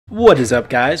What is up,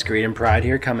 guys? Greed and Pride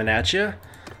here coming at you.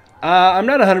 I'm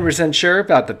not 100% sure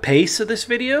about the pace of this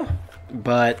video,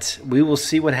 but we will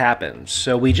see what happens.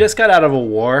 So we just got out of a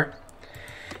war,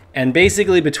 and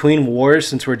basically between wars,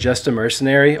 since we're just a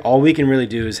mercenary, all we can really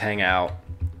do is hang out.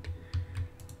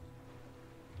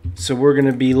 So we're going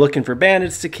to be looking for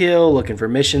bandits to kill, looking for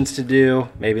missions to do,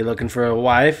 maybe looking for a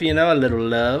wife, you know, a little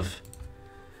love.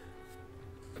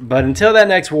 But until that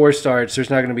next war starts, there's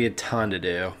not going to be a ton to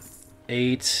do.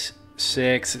 8,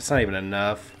 6, it's not even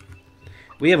enough.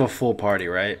 We have a full party,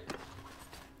 right?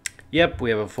 Yep,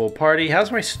 we have a full party.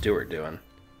 How's my steward doing?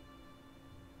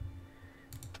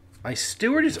 My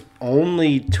steward is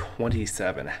only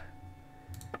 27.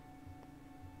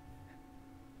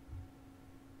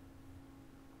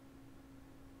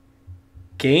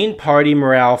 Gain party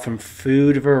morale from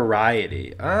food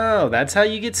variety. Oh, that's how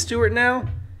you get steward now?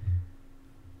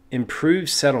 Improve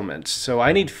settlements. So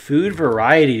I need food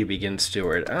variety to begin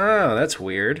steward. Oh, that's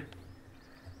weird.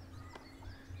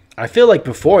 I feel like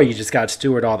before you just got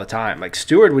steward all the time. Like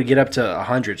steward would get up to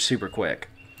 100 super quick.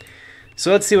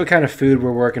 So let's see what kind of food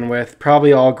we're working with.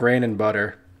 Probably all grain and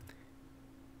butter.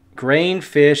 Grain,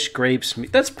 fish, grapes,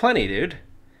 meat. That's plenty, dude.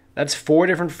 That's 4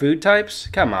 different food types.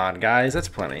 Come on, guys. That's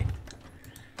plenty.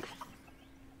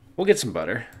 We'll get some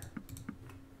butter.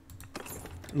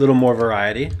 A little more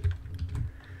variety.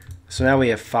 So now we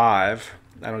have 5.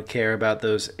 I don't care about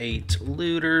those 8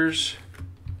 looters.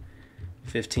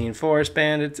 15 forest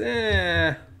bandits.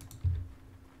 I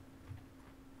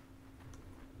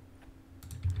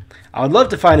would love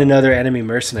to find another enemy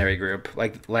mercenary group,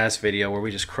 like last video where we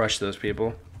just crushed those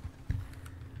people.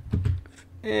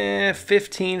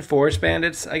 15 forest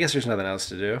bandits. I guess there's nothing else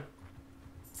to do.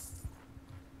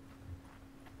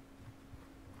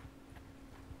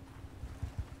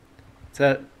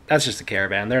 That's just a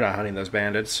caravan. They're not hunting those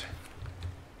bandits.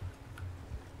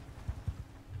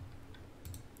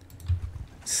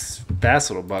 Fast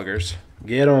little buggers.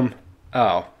 Get them.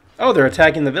 Oh, they're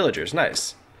attacking the villagers.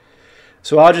 Nice.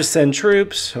 So I'll just send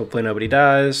troops. Hopefully nobody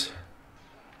dies.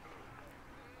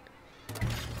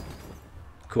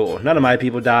 Cool. None of my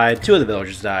people died. 2 of the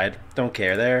villagers died. Don't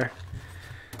care there.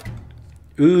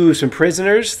 Ooh, some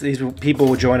prisoners. These people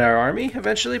will join our army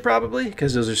eventually, probably,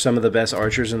 because those are some of the best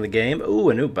archers in the game. Ooh,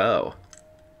 a new bow.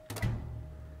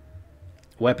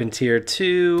 Weapon tier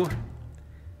 2.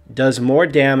 Does more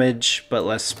damage, but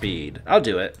less speed. I'll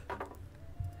do it.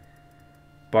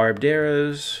 Barbed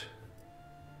arrows.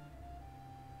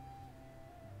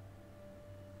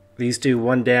 These do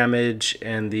 1 damage,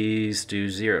 and these do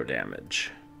 0 damage.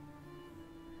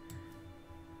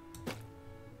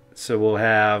 So we'll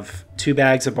have 2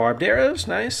 bags of barbed arrows.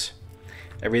 Nice.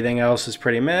 Everything else is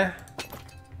pretty meh.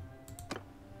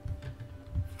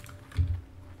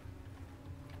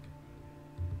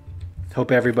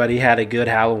 Hope everybody had a good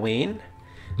Halloween.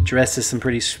 Dressed as some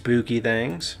pretty spooky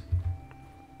things.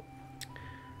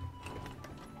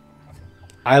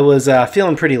 I was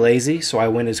feeling pretty lazy, so I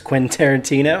went as Quentin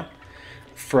Tarantino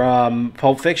from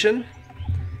Pulp Fiction.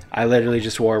 I literally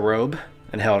just wore a robe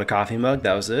and held a coffee mug.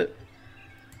 That was it.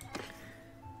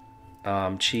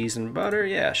 Cheese and butter?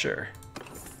 Yeah, sure.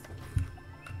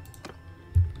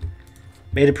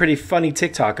 Made a pretty funny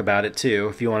TikTok about it, too,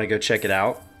 if you want to go check it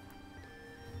out.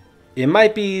 It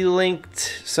might be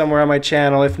linked somewhere on my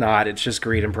channel. If not, it's just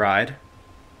Greed and Pride.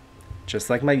 Just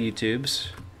like my YouTubes.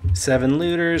 7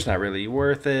 looters, not really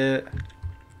worth it.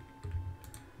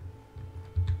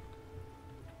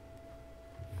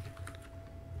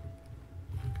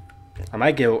 I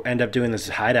might end up doing this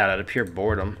hideout out of pure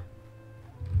boredom.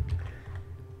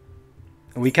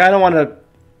 We kind of want to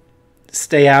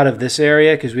stay out of this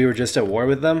area because we were just at war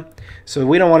with them. So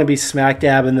we don't want to be smack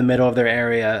dab in the middle of their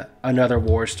area. Another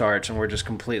war starts and we're just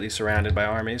completely surrounded by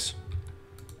armies.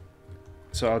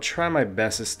 So I'll try my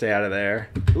best to stay out of there.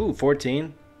 Ooh,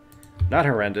 14. Not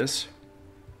horrendous.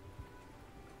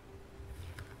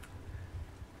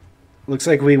 Looks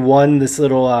like we won this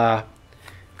little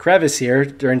crevice here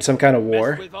during some kind of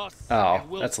war.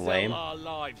 Oh, that's lame.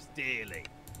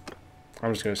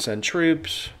 I'm just going to send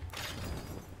troops.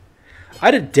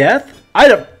 I did death?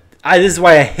 This is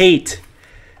why I hate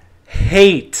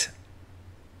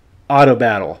auto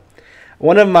battle.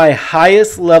 One of my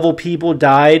highest level people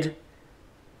died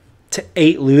to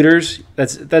 8 looters.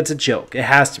 That's a joke. It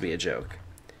has to be a joke.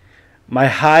 My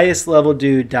highest level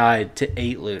dude died to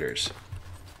 8 looters.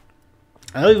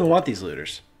 I don't even want these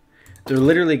looters. They're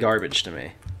literally garbage to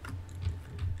me.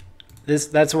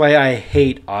 That's why I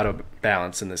hate auto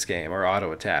balance in this game, or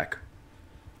auto attack.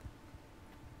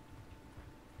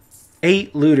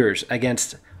 8 looters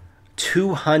against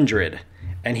 200,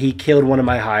 and he killed one of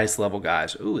my highest level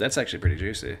guys. Ooh, that's actually pretty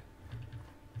juicy.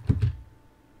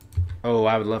 Oh,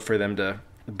 I would love for them to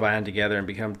band together and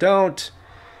become... Don't!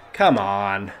 Come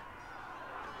on.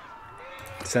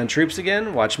 Send troops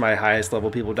again. Watch my highest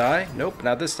level people die. Nope,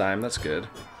 not this time. That's good.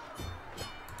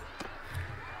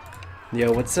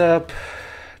 Yo, what's up?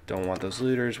 Don't want those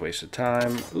looters. Waste of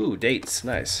time. Ooh, dates.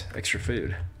 Nice. Extra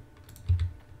food.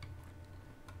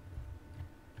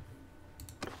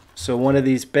 So one of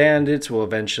these bandits will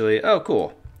eventually... Oh,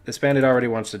 cool. This bandit already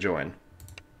wants to join.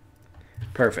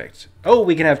 Perfect. Oh,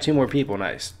 we can have 2 more people.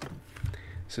 Nice.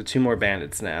 So 2 more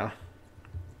bandits now.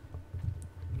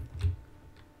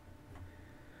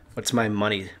 What's my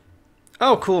money?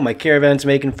 Oh, cool. My caravan's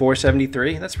making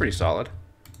 473. That's pretty solid.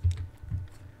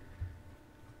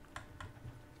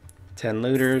 10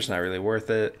 looters. Not really worth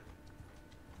it.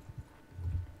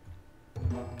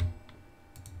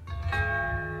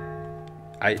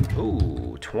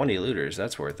 Ooh, 20 looters.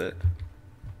 That's worth it.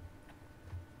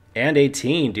 And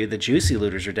 18, dude. The juicy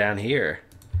looters are down here.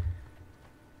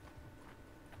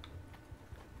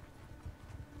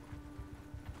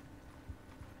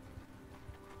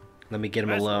 Let me get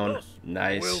him alone.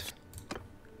 Nice.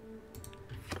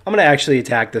 I'm going to actually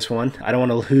attack this one. I don't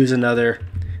want to lose another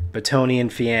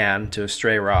Batonian Fian to a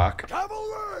stray rock.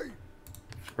 Cavalry!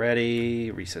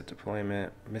 Ready. Reset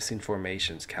deployment. Missing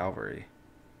formations. Cavalry.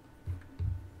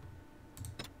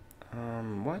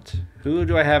 What? Who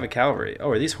do I have at cavalry?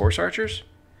 Oh, are these horse archers?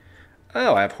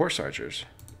 Oh, I have horse archers.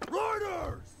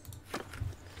 Riders!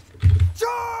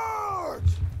 Charge!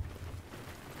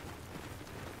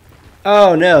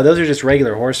 Oh, no. Those are just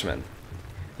regular horsemen.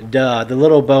 Duh. The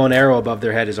little bow and arrow above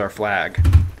their head is our flag.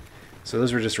 So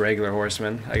those were just regular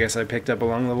horsemen. I guess I picked up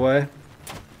along the way.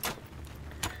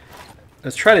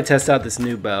 Let's try to test out this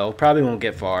new bow. Probably won't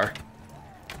get far.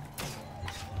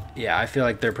 Yeah, I feel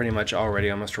like they're pretty much already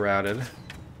almost routed.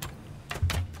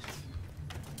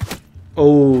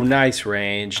 Oh, nice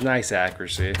range. Nice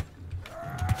accuracy.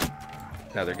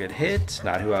 Another good hit.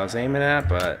 Not who I was aiming at,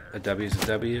 but a W's a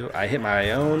W. I hit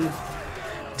my own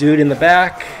dude in the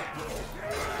back.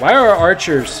 Why are our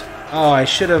archers... Oh, I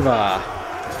should have...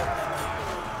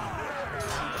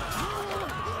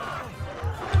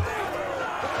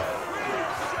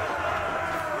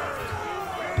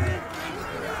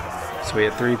 So we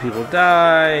had 3 people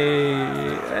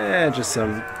die. Just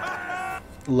some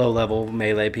low-level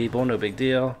melee people. No big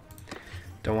deal.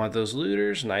 Don't want those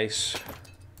looters. Nice.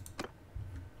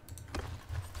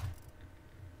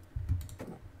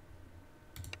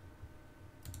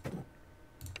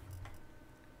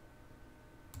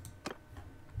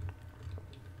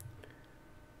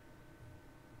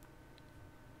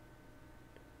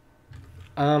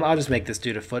 I'll just make this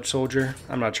dude a foot soldier.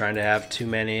 I'm not trying to have too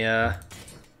many... There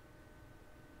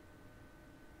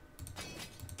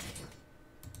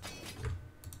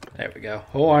we go.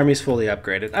 Whole army's fully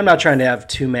upgraded. I'm not trying to have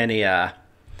too many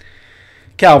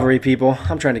cavalry people.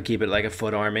 I'm trying to keep it like a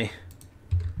foot army.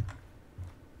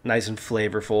 Nice and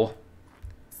flavorful.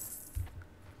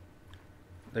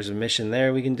 There's a mission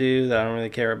there we can do that I don't really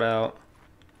care about.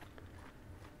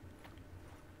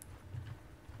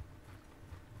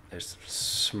 There's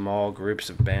small groups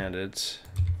of bandits.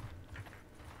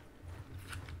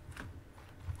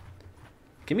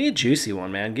 Give me a juicy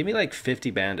one, man. Give me like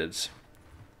 50 bandits.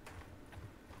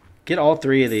 Get all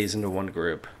 3 of these into one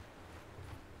group.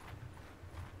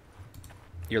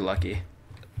 You're lucky.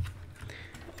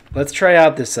 Let's try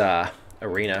out this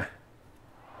arena.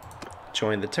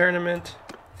 Join the tournament.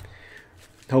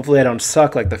 Hopefully I don't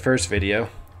suck like the first video.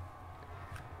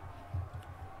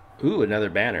 Ooh, another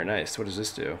banner. Nice. What does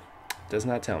this do? Does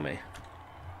not tell me.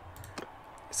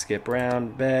 Skip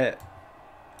round, bet,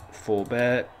 full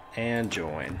bet, and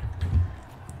join.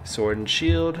 Sword and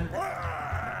shield.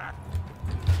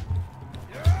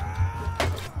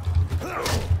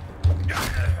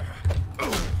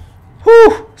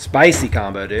 Whew! Spicy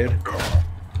combo, dude.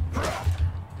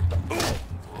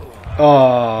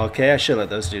 Oh, okay. I should let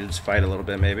those dudes fight a little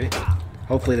bit, maybe.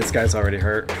 Hopefully this guy's already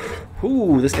hurt.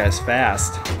 Ooh, this guy's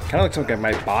fast. Kind of looks like I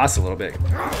might boss a little bit.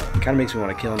 Kind of makes me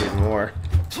want to kill him even more.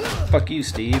 Fuck you,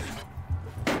 Steve.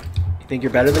 You think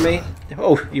you're better than me?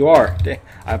 Oh, you are.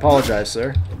 I apologize,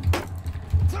 sir.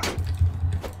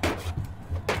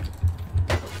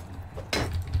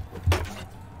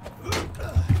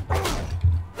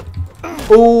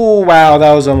 Oh, wow,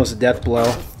 that was almost a death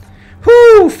blow.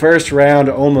 Whoo! First round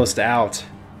almost out.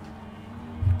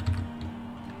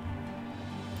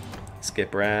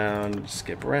 Skip round,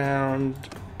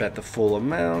 bet the full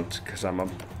amount, because I'm a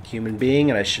human being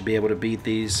and I should be able to beat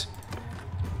these.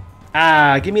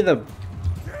 Ah, give me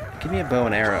a bow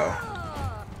and arrow.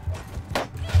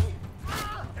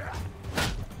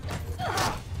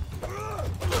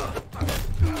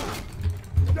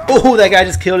 Oh, that guy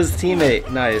just killed his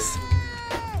teammate. Nice.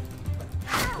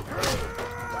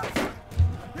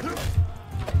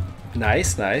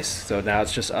 Nice, nice. So now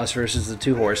it's just us versus the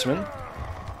two horsemen.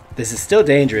 This is still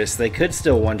dangerous. They could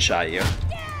still one-shot you.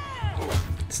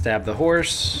 Stab the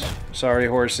horse. Sorry,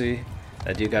 horsey.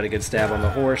 That dude got a good stab on the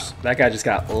horse. That guy just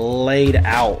got laid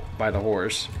out by the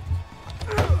horse.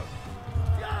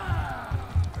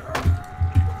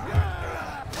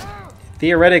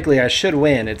 Theoretically, I should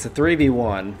win. It's a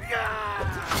 3v1.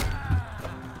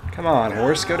 Come on,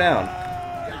 horse, go down.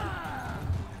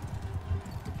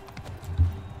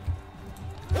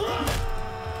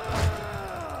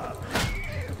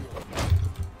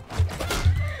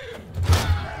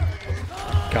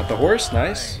 Got the horse,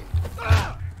 nice.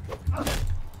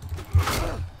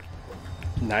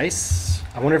 Nice.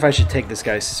 I wonder if I should take this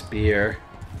guy's spear.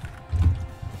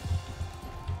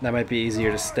 That might be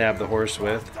easier to stab the horse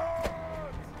with.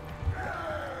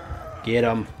 Get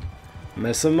him.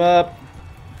 Mess him up.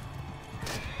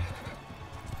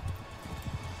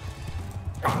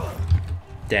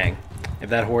 Dang. If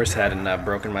that horse hadn't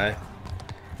broken my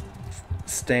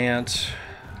stance.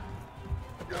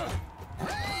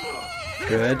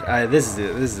 Good. This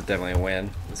is definitely a win.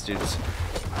 This dude's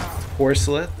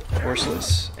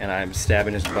horseless, and I'm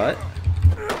stabbing his butt.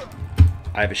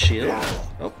 I have a shield.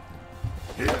 Oh.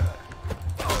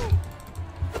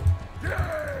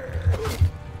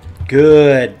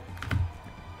 Good.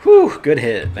 Whew, good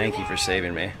hit. Thank you for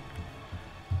saving me.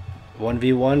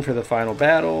 1v1 for the final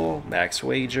battle. Max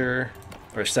wager.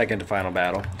 Or second to final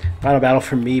battle. Final battle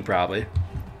for me, probably.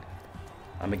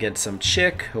 I'm gonna get some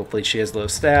chick. Hopefully she has low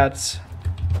stats.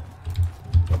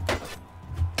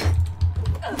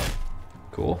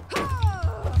 Cool.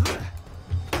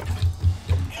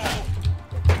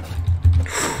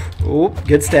 Oop,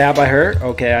 good stab by her.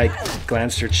 Okay, I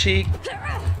glanced her cheek.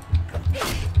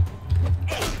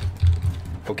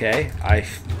 Okay, I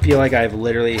feel like I've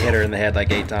literally hit her in the head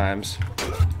like 8 times.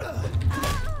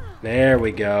 There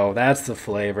we go. That's the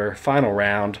flavor. Final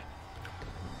round.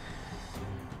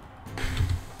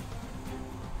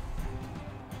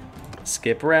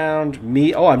 Skip round.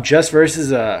 Me. Oh, I'm just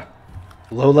versus a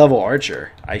low-level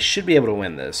archer. I should be able to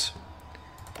win this.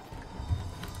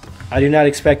 I do not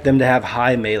expect them to have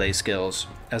high melee skills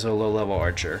as a low-level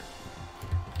archer.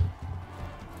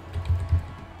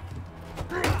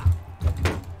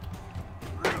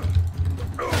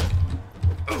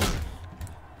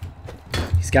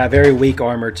 He's got very weak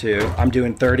armor too. I'm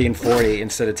doing 30 and 40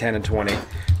 instead of 10 and 20.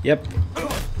 Yep.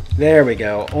 There we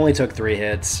go. Only took 3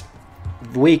 hits.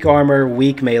 Weak armor,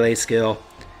 weak melee skill.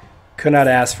 Could not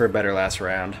ask for a better last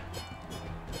round.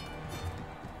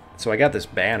 So I got this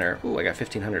banner. Ooh, I got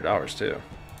 $1,500 too.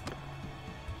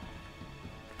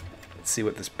 Let's see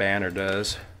what this banner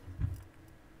does.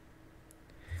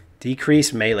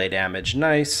 Decrease melee damage.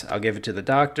 Nice. I'll give it to the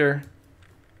doctor.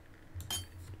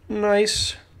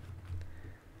 Nice.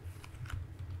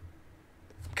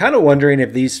 Kind of wondering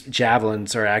if these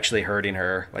javelins are actually hurting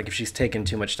her. Like if she's taking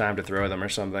too much time to throw them or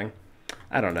something.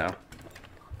 I don't know.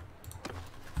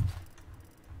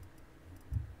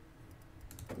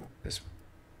 This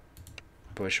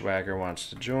bushwhacker wants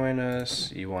to join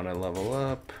us. You want to level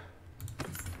up.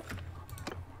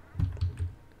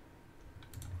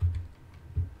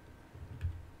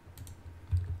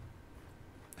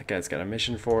 That guy's got a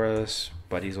mission for us,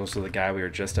 but he's also the guy we were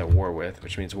just at war with,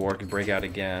 which means war could break out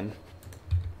again.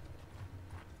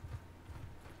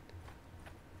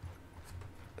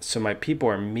 So my people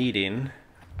are meeting.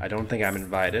 I don't think I'm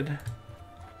invited.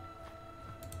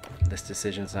 This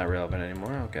decision's not relevant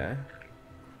anymore. Okay.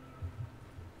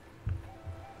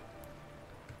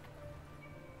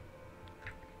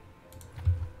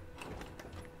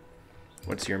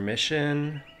 What's your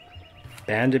mission?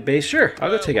 Bandit base? Sure,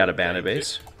 I'll go take out a bandit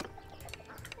base.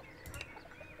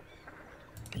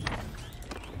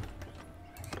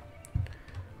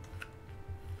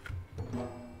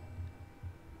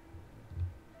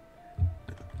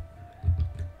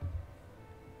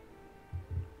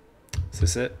 Is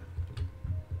this it?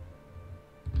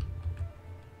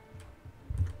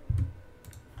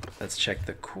 Let's check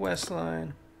the quest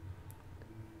line.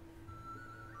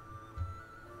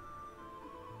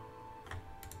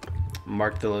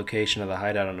 Mark the location of the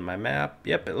hideout on my map.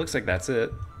 Yep, it looks like that's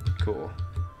it. Cool.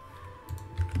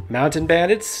 Mountain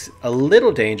bandits, a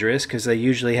little dangerous because they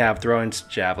usually have throwing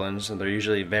javelins and they're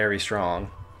usually very strong.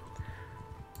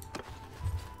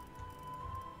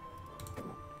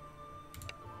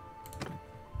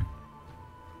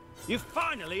 You've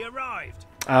finally arrived.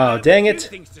 Oh, dang it.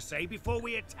 Things to say before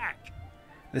we attack.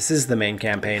 This is the main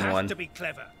campaign You have one. to be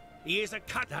clever. He is a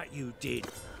cut that you did.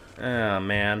 Oh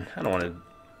man, I don't want to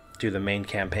do the main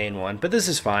campaign one. But this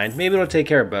is fine. Maybe it'll take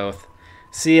care of both.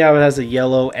 See how it has a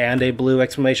yellow and a blue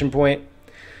exclamation point?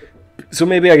 So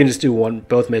maybe I can just do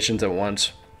both missions at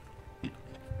once.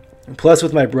 Plus,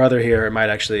 with my brother here, it might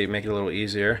actually make it a little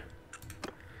easier.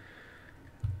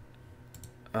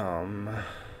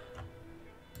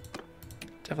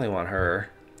 Definitely want her.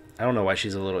 I don't know why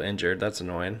she's a little injured. That's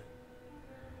annoying.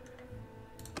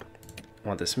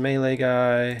 Want this melee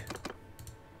guy.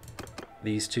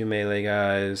 These two melee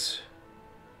guys.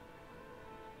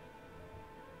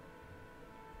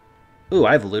 Ooh,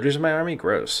 I have looters in my army?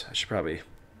 Gross. I should probably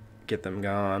get them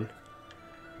gone.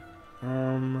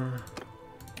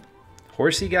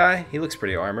 Horsey guy? He looks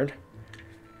pretty armored.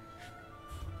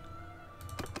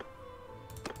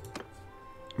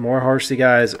 More horsey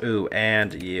guys. Ooh,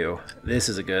 and you. This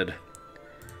is a good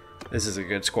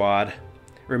squad.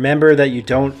 Remember that you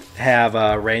don't have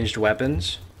ranged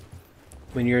weapons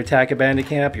when you attack a bandit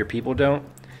camp. Your people don't.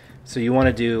 So you want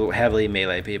to do heavily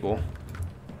melee people.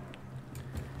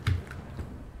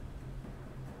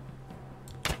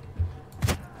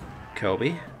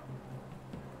 Kobe.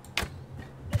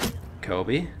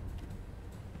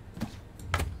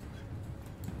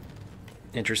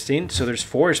 Interesting. So there's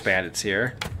forest bandits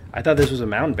here. I thought this was a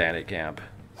mountain bandit camp.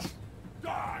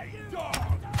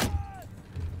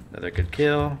 Another good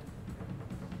kill.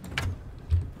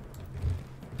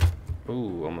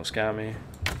 Ooh, almost got me.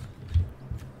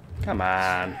 Come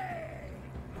on.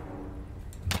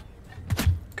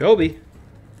 Kobe.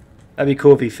 That'd be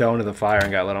cool if he fell into the fire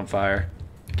and got lit on fire.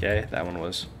 Okay, that one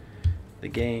was the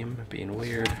game being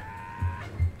weird.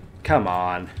 Come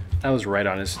on. That was right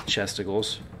on his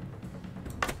chesticles.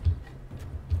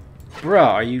 Bruh,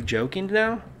 are you joking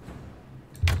now?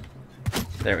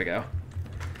 There we go.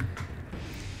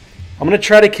 I'm going to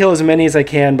try to kill as many as I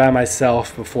can by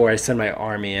myself before I send my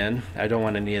army in. I don't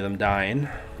want any of them dying.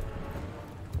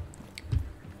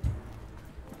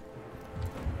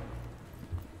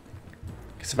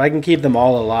 Because if I can keep them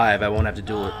all alive, I won't have to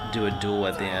do a duel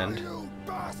at the end.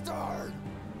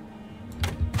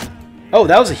 Oh,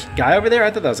 that was a guy over there? I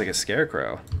thought that was like a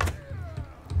scarecrow.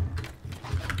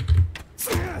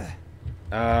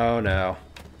 Oh no.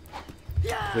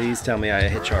 Please tell me I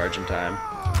hit charge in time.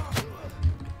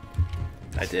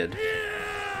 I did.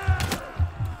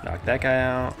 Knock that guy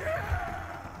out.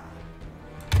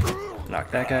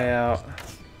 Knock that guy out.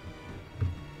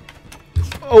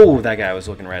 Oh, that guy was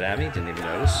looking right at me. Didn't even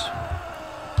notice.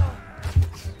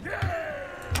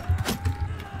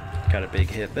 Got a big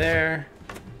hit there.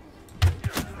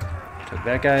 Took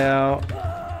that guy out.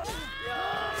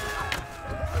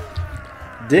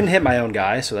 Didn't hit my own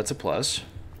guy, so that's a plus.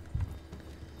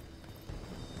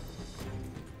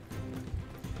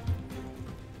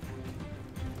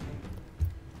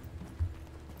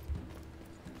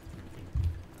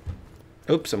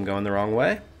 Oops, I'm going the wrong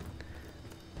way.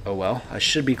 Oh well, I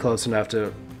should be close enough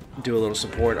to do a little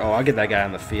support. Oh, I'll get that guy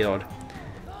on the field.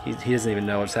 He doesn't even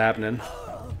know what's happening.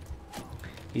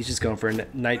 He's just going for a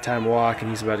nighttime walk, and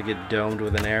he's about to get domed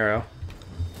with an arrow.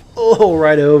 Oh,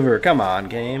 right over. Come on,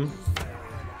 game.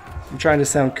 I'm trying to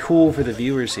sound cool for the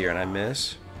viewers here, and I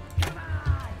miss.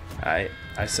 I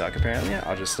suck, apparently.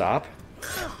 I'll just stop.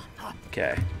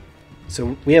 Okay.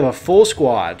 So we have a full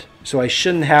squad, so I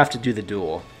shouldn't have to do the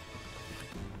duel.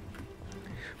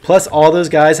 Plus, all those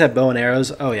guys have bow and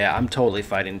arrows. Oh, yeah, I'm totally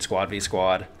fighting squad v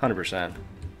squad. 100%.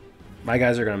 My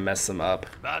guys are going to mess them up.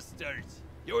 Bastards.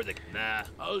 You're the... Nah,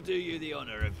 I'll do you the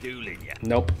honor of dueling you.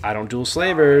 Nope, I don't duel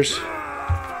slavers.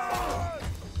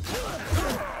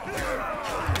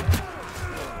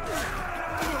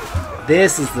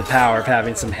 This is the power of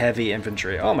having some heavy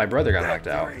infantry. Oh, my brother got knocked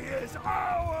out.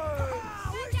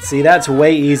 See, that's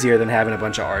way easier than having a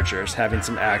bunch of archers. Having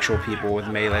some actual people with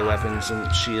melee weapons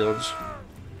and shields.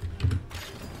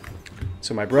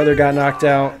 So my brother got knocked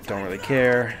out. Don't really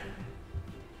care.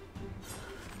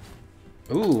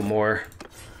 Ooh, more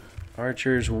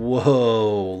archers.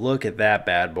 Whoa, look at that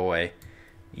bad boy.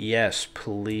 Yes,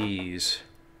 please.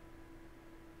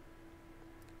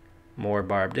 More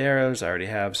barbed arrows. I already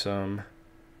have some.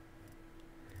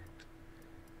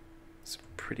 Some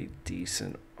pretty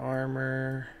decent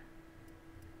armor.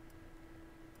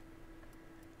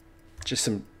 Just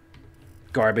some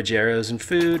garbage arrows and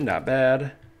food. Not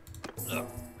bad. Look,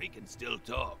 we can still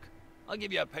talk. I'll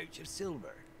give you a pouch of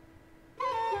silver.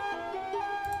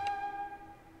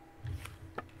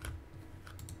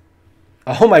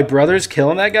 Oh, my brother's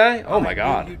killing that guy? Oh my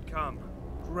god. You'd come.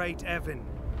 Great Evan.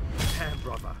 Damn,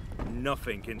 brother.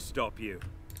 Nothing can stop you.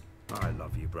 I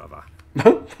love you, brother.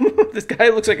 This guy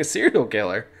looks like a serial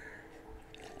killer.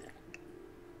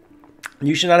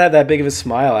 You should not have that big of a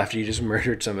smile after you just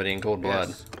murdered somebody in cold blood.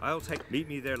 Yes, I'll meet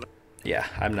me there. Yeah,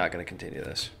 I'm not going to continue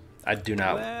this. I do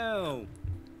not. Well,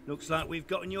 looks like we've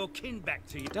gotten your kin back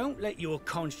to you. Don't let your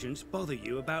conscience bother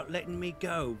you about letting me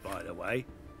go, by the way.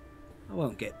 I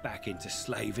won't get back into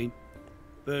slaving.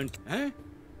 Burnt, eh?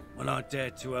 Well, I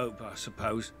dared to hope, I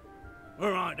suppose.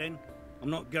 All right, then. I'm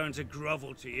not going to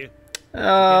grovel to you. Get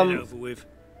it over with.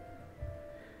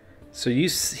 So he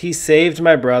saved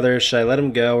my brother. Should I let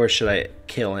him go or should I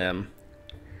kill him?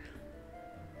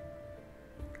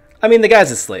 I mean, the guy's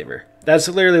a slaver. That's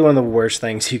literally one of the worst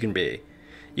things you can be.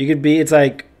 You could be, it's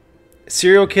like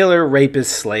serial killer,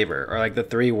 rapist, slaver are like the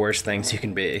 3 worst things you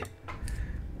can be.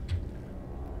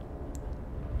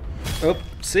 Oh,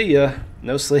 see ya.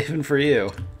 No slaving for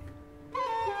you.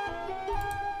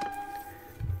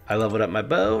 I leveled up my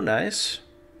bow. Nice.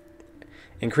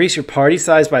 Increase your party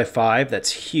size by 5.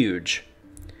 That's huge.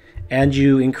 And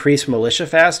you increase militia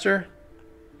faster.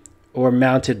 Or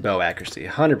mounted bow accuracy.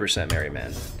 100% merry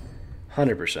men.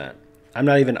 100%. I'm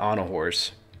not even on a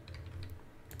horse.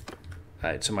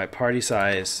 Alright, so my party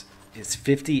size is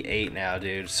 58 now,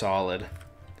 dude. Solid.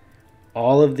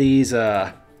 All of these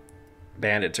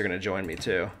bandits are going to join me,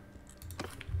 too.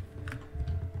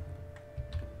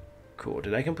 Cool.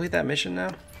 Did I complete that mission now?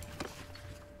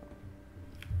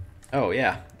 Oh,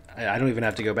 yeah. I don't even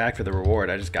have to go back for the reward.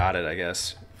 I just got it, I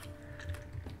guess.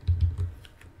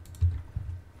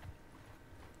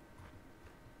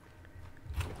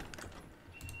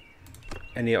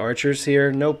 Any archers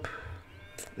here? Nope.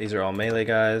 These are all melee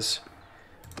guys.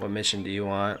 What mission do you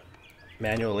want?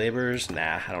 Manual laborers?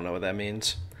 Nah, I don't know what that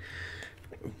means.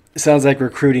 It sounds like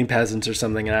recruiting peasants or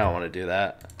something, and I don't want to do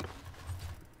that.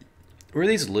 Where are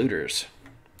these looters?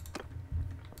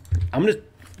 I'm going to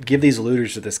give these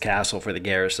looters to this castle for the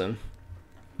garrison.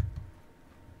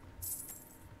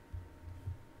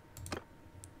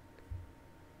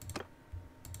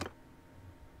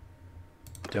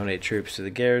 Donate troops to the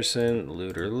garrison.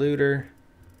 Looter, looter.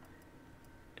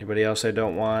 Anybody else I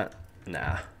don't want?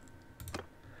 Nah.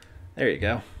 There you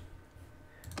go.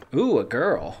 Ooh, a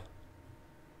girl.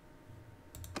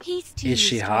 Is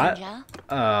she hot?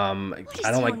 I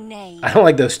don't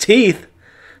like those teeth.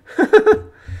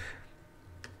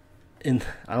 And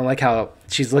I don't like how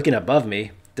she's looking above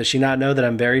me. Does she not know that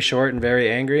I'm very short and very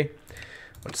angry?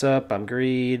 What's up? I'm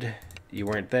Greed. You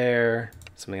weren't there.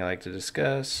 Something I like to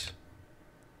discuss.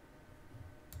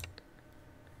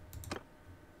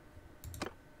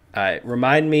 Alright,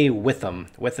 remind me with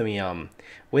the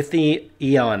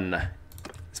Eon.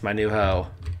 It's my new hoe.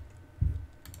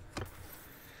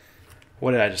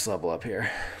 What did I just level up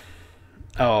here?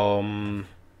 Oh,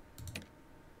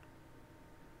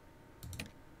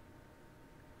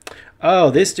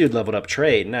 this dude leveled up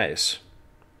trade. Nice.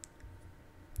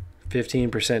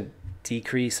 15%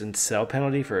 decrease in sell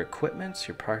penalty for equipments.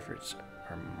 Your profits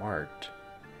are marked.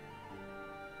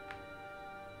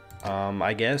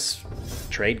 I guess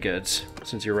trade goods,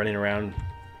 since you're running around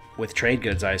with trade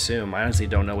goods, I assume. I honestly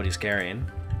don't know what he's carrying.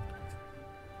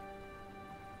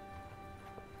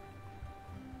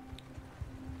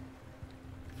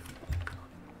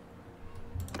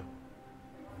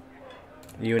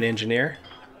 You an engineer?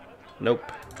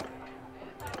 Nope.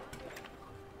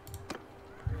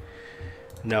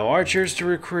 No archers to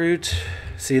recruit.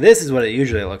 See, this is what it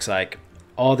usually looks like.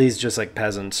 All these just like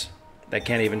peasants that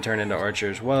can't even turn into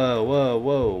archers. Whoa, whoa,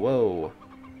 whoa, whoa.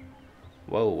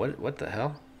 Whoa, what the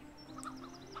hell?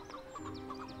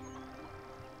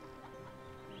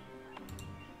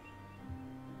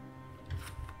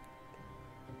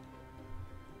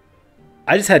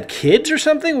 I just had kids or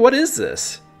something? What is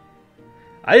this?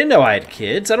 I didn't know I had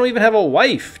kids. I don't even have a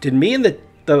wife. Did me and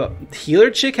the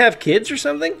healer chick have kids or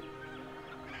something?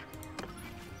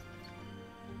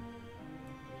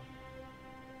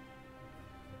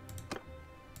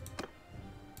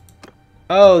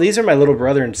 Oh, these are my little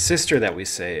brother and sister that we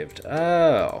saved.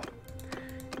 Oh.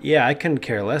 Yeah, I couldn't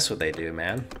care less what they do,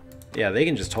 man. Yeah, they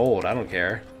can just hold. I don't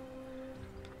care.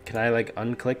 Can I, like,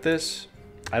 unclick this?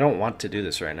 I don't want to do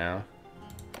this right now.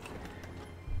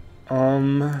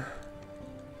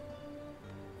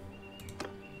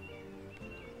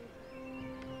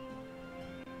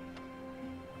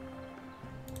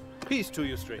 Peace to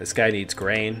you, stranger. This guy needs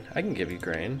grain. I can give you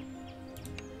grain.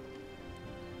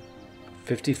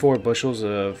 54 bushels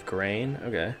of grain.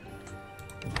 Okay.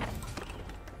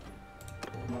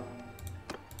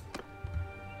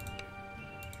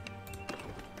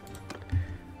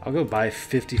 I'll go buy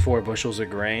 54 bushels of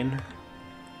grain.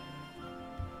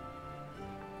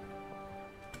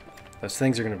 Those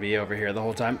things are going to be over here the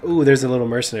whole time. Ooh, there's a little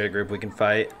mercenary group we can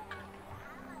fight.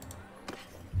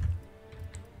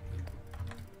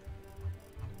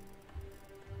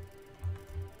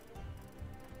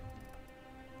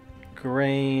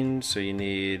 grain, so you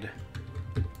need...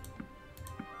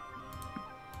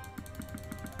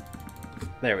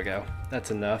 There we go. That's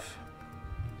enough.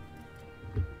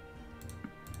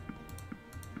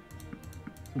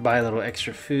 Buy a little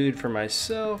extra food for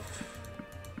myself.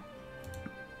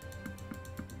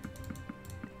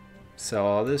 Sell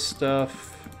all this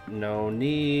stuff. No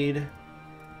need.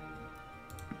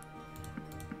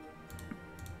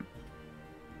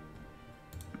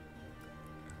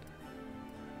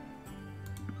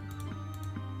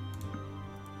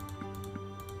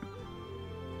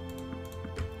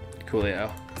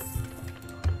 Coolio.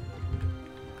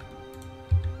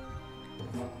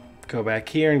 Go back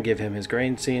here and give him his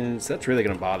grain scenes. That's really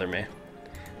gonna bother me.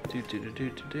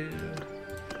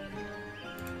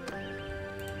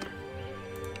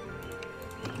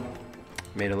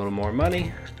 Made a little more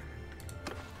money.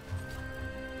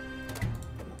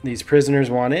 These prisoners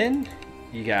want in.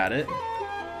 You got it.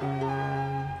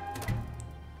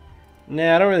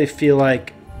 Nah, I don't really feel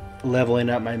like leveling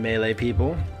up my melee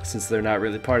people since they're not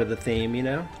really part of the theme, you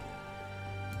know?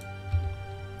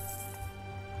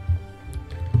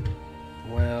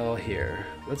 Well, here.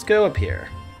 Let's go up here.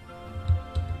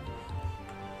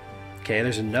 Okay,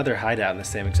 there's another hideout in the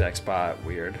same exact spot.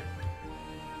 Weird.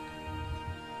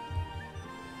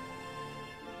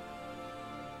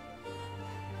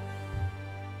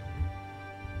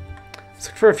 Let's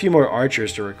look for a few more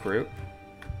archers to recruit.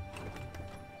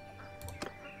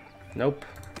 Nope.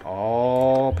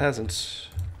 All peasants.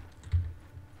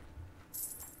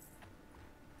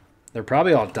 They're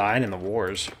probably all dying in the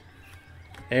wars.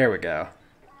 There we go.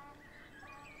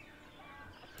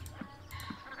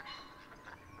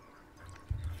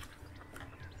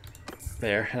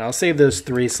 There. And I'll save those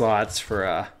 3 slots for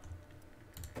a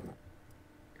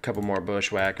couple more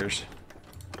bushwhackers.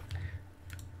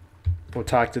 We'll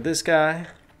talk to this guy.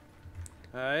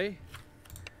 Hey.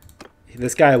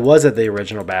 This guy was at the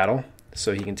original battle,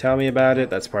 so he can tell me about it.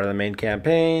 That's part of the main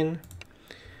campaign.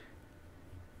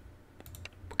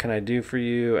 What can I do for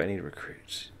you? I need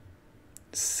recruits.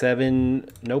 7.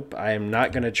 Nope, I am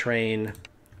not going to train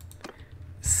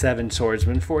 7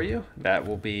 swordsmen for you. That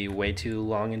will be way too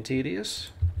long and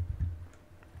tedious.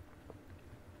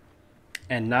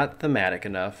 And not thematic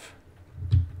enough.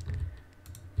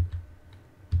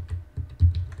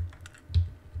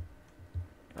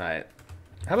 Alright.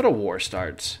 How about a war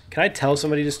starts? Can I tell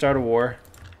somebody to start a war?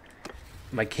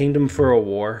 My kingdom for a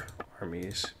war.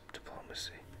 Armies.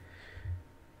 Diplomacy.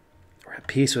 We're at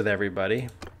peace with everybody.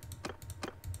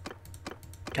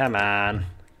 Come on.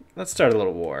 Let's start a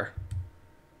little war.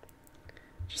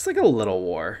 Just like a little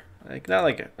war. Like, not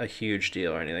like a huge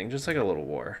deal or anything. Just like a little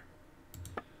war.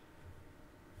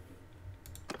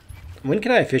 When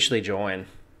can I officially join?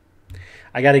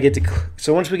 I gotta get to...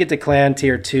 So once we get to clan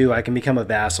tier 2, I can become a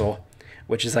vassal,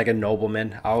 which is like a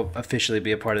nobleman. I'll officially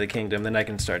be a part of the kingdom. Then I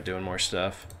can start doing more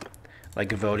stuff.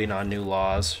 Like voting on new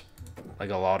laws.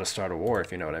 Like a law to start a war,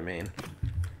 if you know what I mean.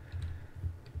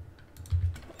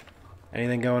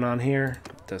 Anything going on here?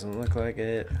 Doesn't look like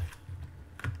it.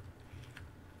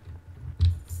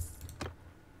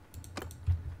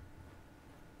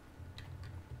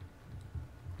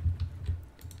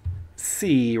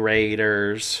 Sea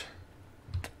Raiders.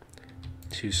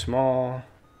 Too small.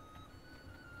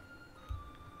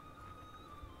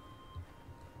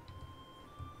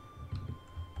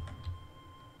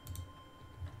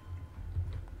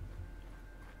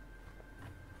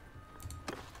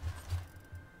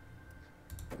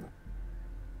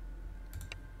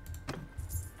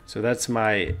 So that's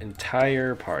my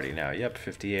entire party now. Yep,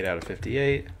 58 out of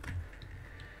 58.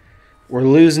 We're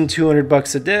losing 200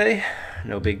 bucks a day.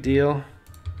 No big deal.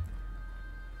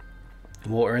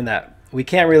 We'll earn that. We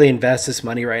can't really invest this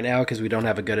money right now because we don't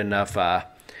have a good enough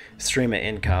stream of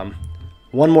income.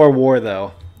 One more war,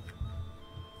 though.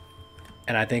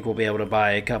 And I think we'll be able to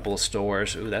buy a couple of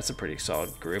stores. Ooh, that's a pretty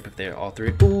solid group if they're all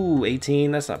 3. Ooh,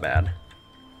 18. That's not bad.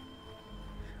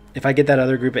 If I get that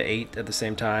other group of 8 at the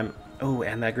same time. Oh,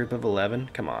 and that group of 11.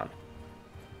 Come on.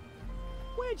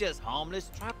 We're just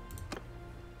harmless trap.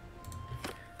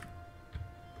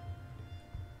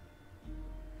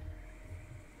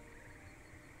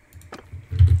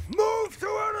 Move to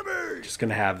enemy! Just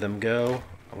gonna have them go.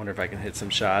 I wonder if I can hit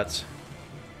some shots.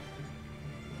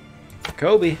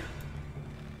 Kobe.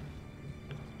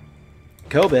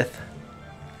 Kobith.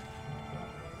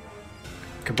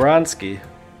 Kabronsky.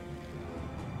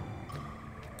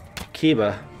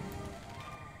 Kiba.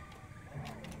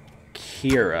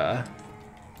 Kira.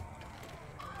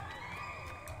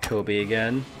 Kobe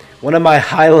again. One of my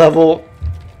high-level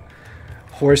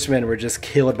horsemen were just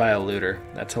killed by a looter.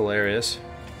 That's hilarious.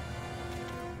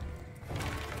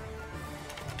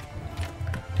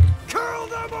 Kill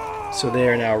them all! So they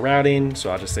are now routing, so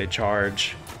I'll just say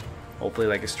charge. Hopefully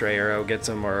like a stray arrow gets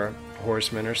them, or a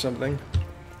horseman or something.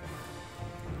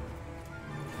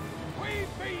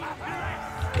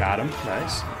 Got him,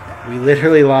 nice. We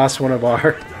literally lost one of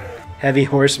our heavy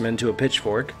horsemen to a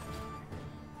pitchfork.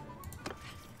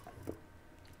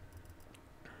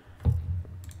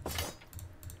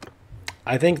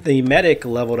 I think the medic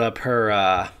leveled up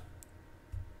her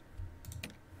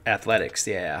athletics,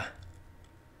 yeah.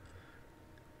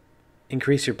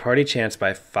 Increase your party chance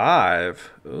by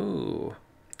 5. Ooh.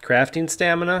 Crafting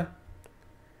stamina?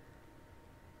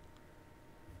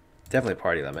 Definitely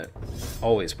party limit.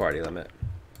 Always party limit.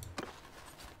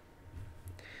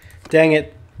 Dang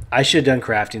it. I should have done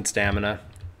crafting stamina.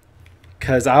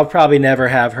 Because I'll probably never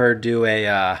have her do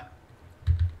a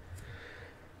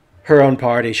her own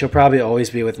party. She'll probably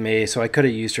always be with me, so I could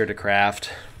have used her to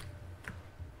craft.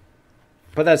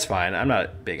 But that's fine. I'm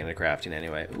not big into crafting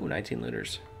anyway. Ooh, 19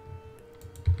 looters.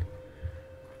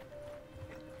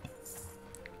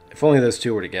 If only those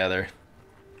two were together.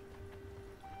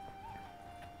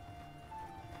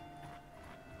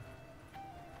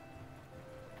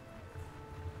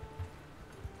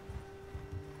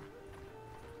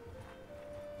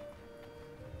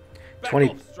 Back 20,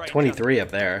 off, stranger. 23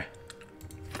 up there.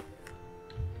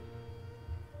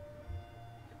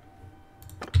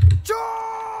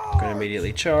 Charge! Gonna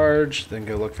immediately charge, then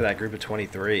go look for that group of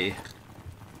 23.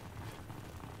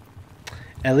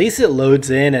 At least it loads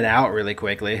in and out really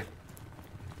quickly.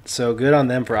 So good on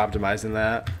them for optimizing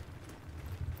that.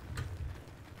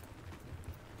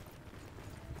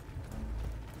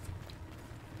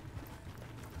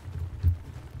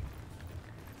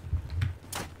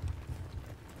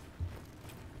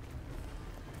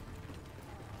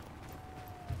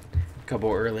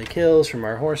 Couple early kills from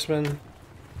our horsemen.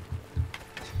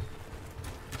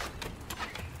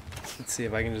 Let's see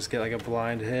if I can just get like a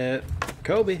blind hit.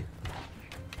 Kobe.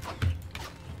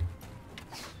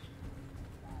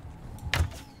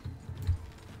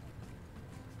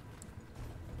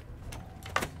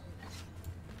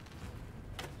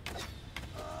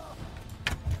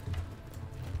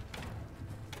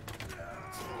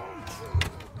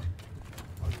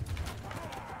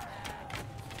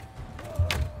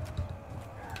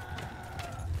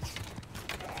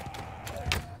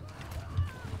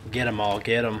 Get them all,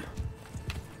 get them.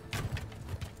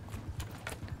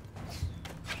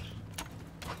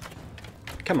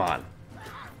 Come on.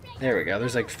 There we go.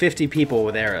 There's like 50 people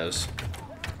with arrows.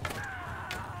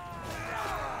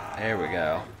 There we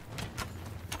go.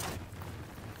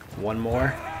 One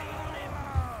more.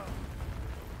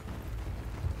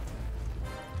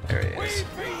 There he is.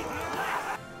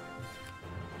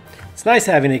 It's nice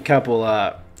having a couple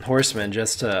horsemen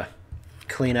just to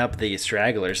clean up the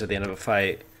stragglers at the end of a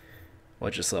fight.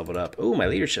 What just leveled up? Ooh, my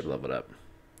leadership leveled up.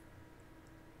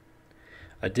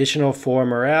 Additional 4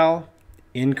 morale.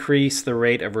 Increase the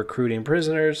rate of recruiting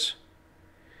prisoners.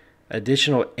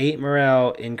 Additional 8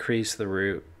 morale. Increase the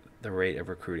rate of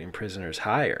recruiting prisoners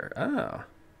higher. Oh.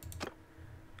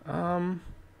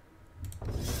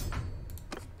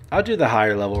 I'll do the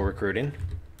higher level recruiting.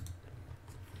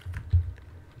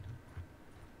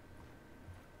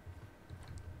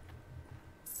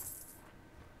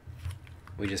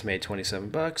 We just made 27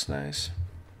 bucks, nice.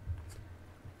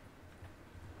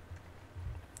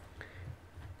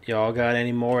 Y'all got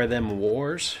any more of them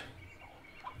wars?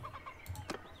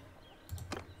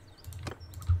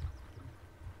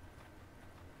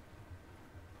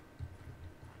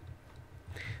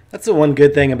 That's the one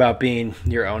good thing about being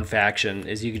your own faction,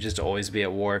 is you can just always be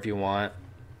at war if you want.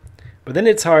 But then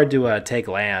it's hard to take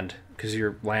land, because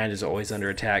your land is always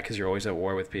under attack because you're always at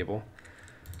war with people.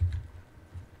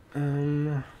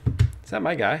 Is that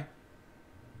my guy?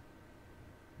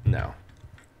 No.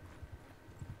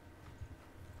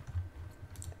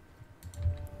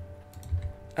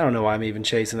 I don't know why I'm even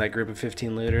chasing that group of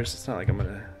 15 looters. It's not like I'm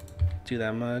gonna do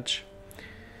that much.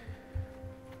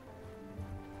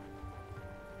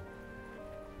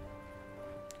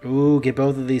 Ooh, get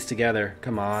both of these together.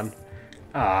 Come on.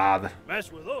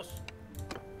 Mess with us.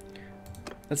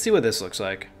 Let's see what this looks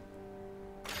like.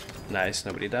 Nice,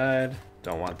 nobody died.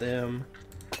 Don't want them.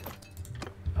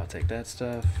 I'll take that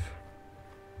stuff.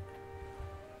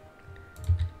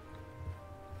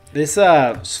 This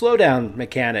slowdown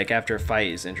mechanic after a fight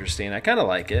is interesting. I kind of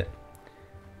like it.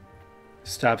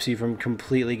 Stops you from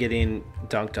completely getting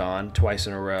dunked on twice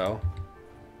in a row.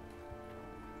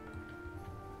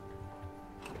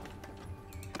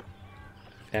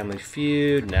 Family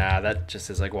Feud. Nah, that just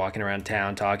is like walking around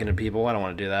town talking to people. I don't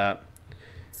want to do that.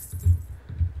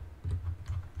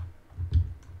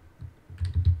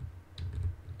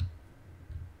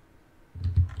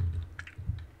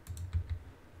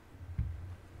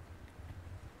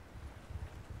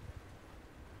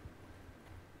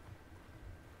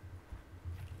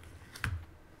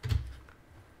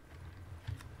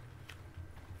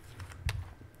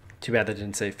 Too bad that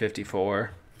didn't say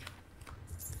 54.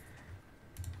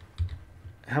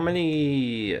 How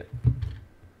many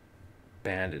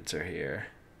bandits are here?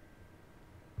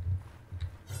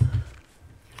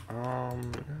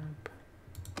 Nope.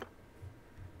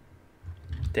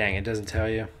 Dang, it doesn't tell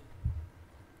you.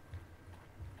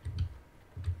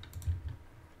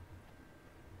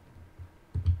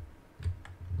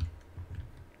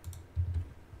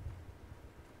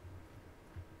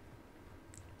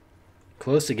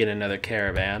 Close to getting another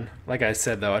caravan. Like I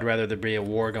said, though, I'd rather there be a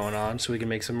war going on so we can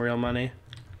make some real money.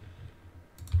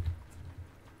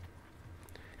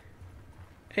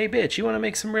 Hey, bitch, you want to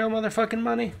make some real motherfucking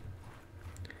money?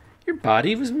 Your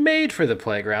body was made for the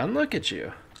playground. Look at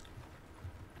you.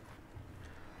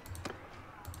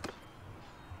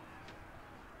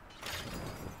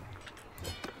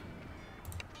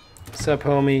 Sup,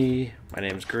 homie? My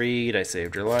name's Greed. I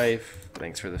saved your life.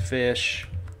 Thanks for the fish.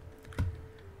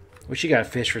 Wish you got a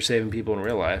fish for saving people in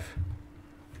real life.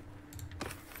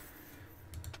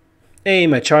 Hey,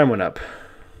 my charm went up.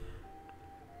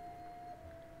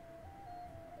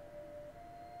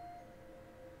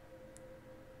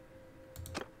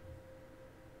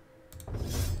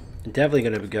 I'm definitely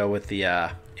going to go with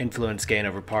the influence gain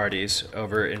over parties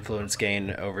over influence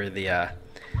gain over the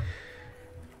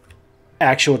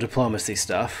actual diplomacy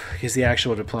stuff, because the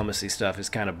actual diplomacy stuff is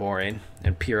kind of boring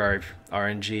and pure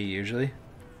RNG usually.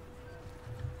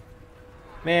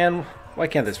 Man, why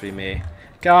can't this be me?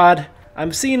 God,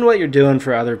 I'm seeing what you're doing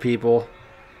for other people,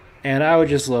 and I would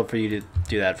just love for you to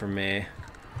do that for me.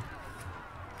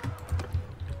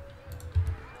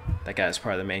 That guy's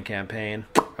part of the main campaign.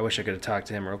 I wish I could have talked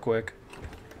to him real quick.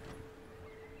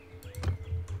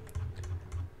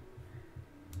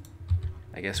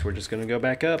 I guess we're just gonna go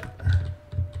back up.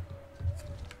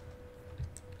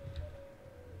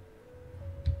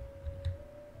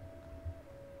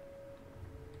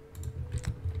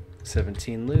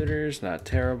 $17 looters, not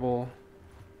terrible.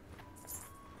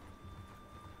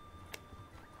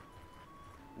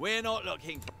 We're not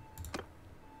looking for...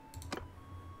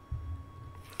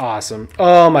 Awesome.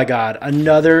 Oh my god,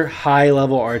 another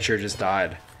high-level archer just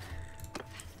died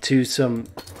to some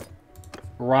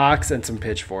rocks and some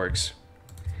pitchforks.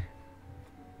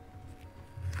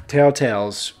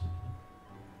 Telltales,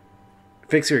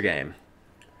 fix your game.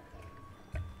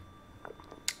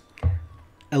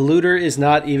 A looter is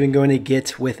not even going to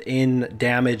get within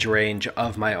damage range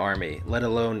of my army, let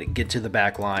alone get to the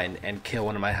back line and kill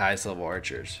one of my highest level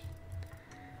archers.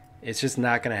 It's just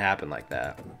not going to happen like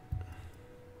that.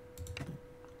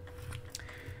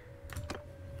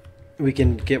 We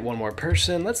can get one more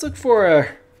person. Let's look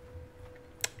for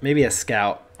maybe a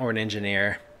scout or an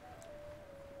engineer.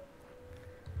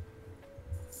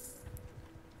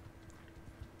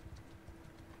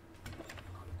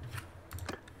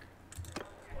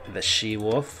 The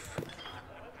she-wolf.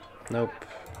 Nope.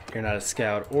 You're not a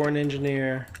scout or an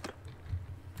engineer.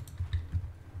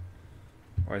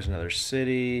 Where's another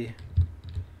city?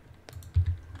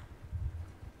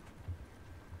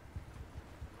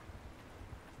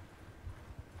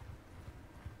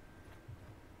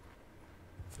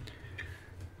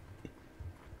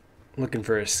 Looking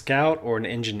for a scout or an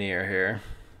engineer here.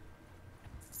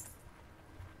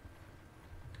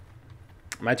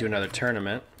 Might do another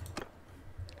tournament.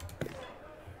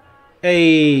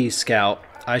 Hey, scout,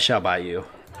 I shall buy you.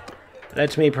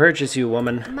 Let me purchase you,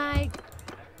 woman. I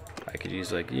could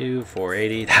use like you,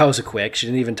 480. That was a quick. She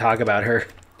didn't even talk about her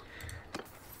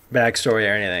backstory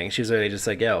or anything. She was literally just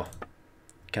like, yo,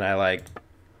 can I like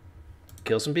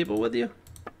kill some people with you?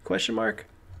 Question mark.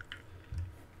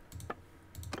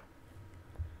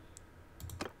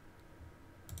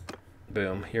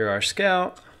 Boom, you're our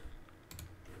scout.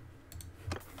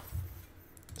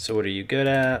 So what are you good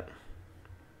at?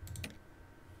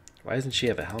 Why doesn't she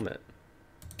have a helmet?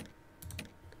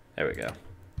 There we go.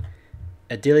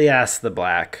 Adelias the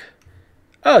Black.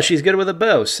 Oh, she's good with a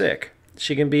bow. Sick.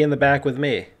 She can be in the back with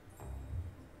me.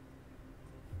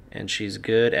 And she's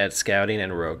good at scouting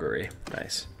and roguery.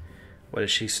 Nice. What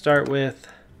does she start with?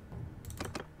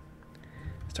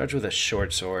 Starts with a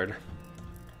short sword.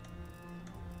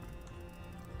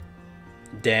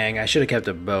 Dang, I should have kept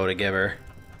a bow to give her.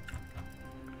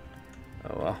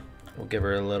 Oh well. We'll give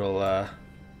her a little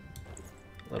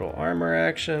little armor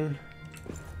action.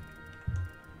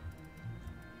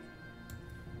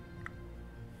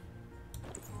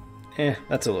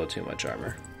 That's a little too much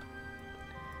armor.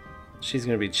 She's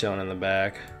gonna be chilling in the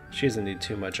back. She doesn't need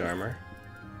too much armor.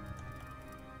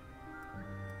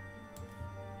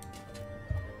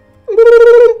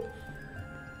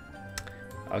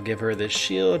 I'll give her this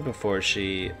shield before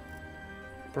she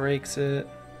breaks it.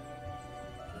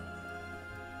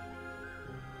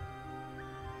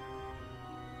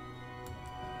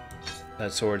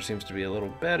 That sword seems to be a little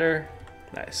better.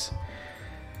 Nice.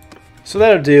 So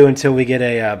that'll do until we get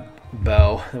a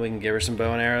bow. Then we can give her some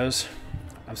bow and arrows.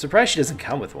 I'm surprised she doesn't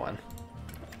come with one.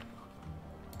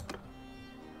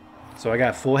 So I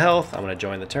got full health. I'm going to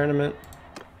join the tournament.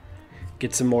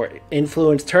 Get some more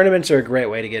influence. Tournaments are a great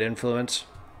way to get influence.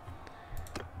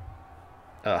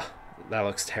 Ugh, that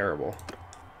looks terrible.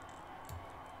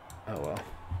 Oh well.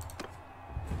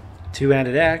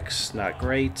 Two-handed axe, not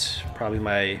great. Probably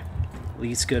my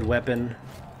least good weapon.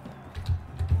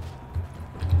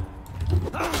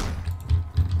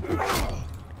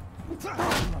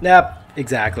 Nope,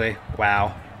 exactly.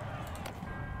 Wow.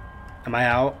 Am I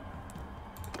out?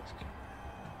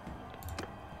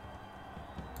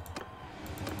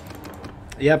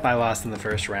 Yep, I lost in the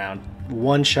first round.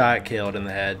 One shot killed in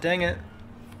the head. Dang it.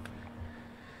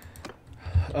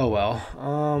 Oh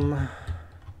well.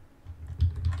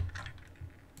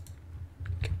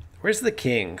 Where's the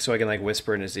king? So I can like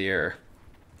whisper in his ear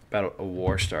about a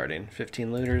war starting.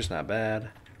 15 looters, not bad.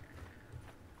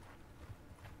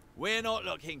 We're not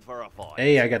looking for a fight.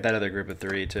 Hey, I got that other group of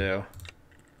 3 too.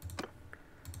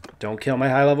 Don't kill my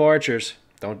high level archers.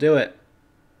 Don't do it.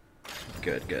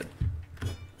 Good, good.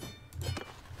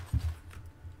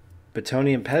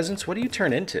 Batonian peasants, what do you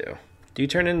turn into? Do you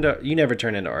turn into... You never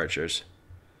turn into archers.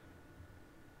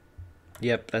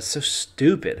 Yep, that's so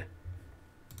stupid.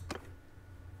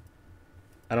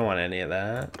 I don't want any of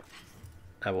that.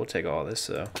 I will take all this,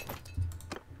 though.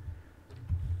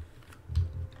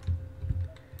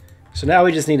 So now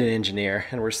we just need an engineer,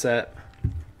 and we're set.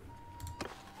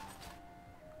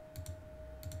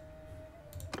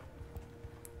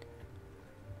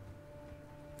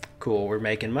 Cool, we're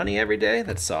making money every day.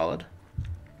 That's solid.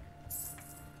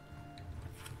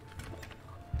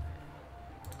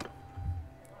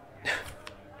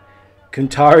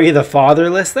 Kuntari the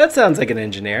Fatherless? That sounds like an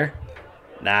engineer.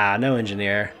 Nah, no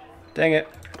engineer. Dang it.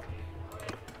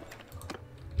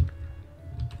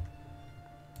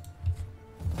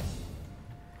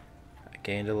 I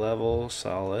gained a level.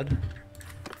 Solid.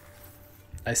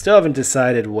 I still haven't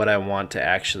decided what I want to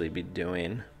actually be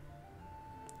doing.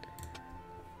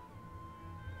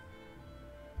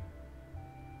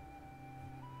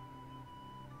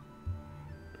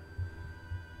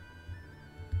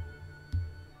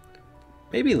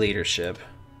 Maybe leadership.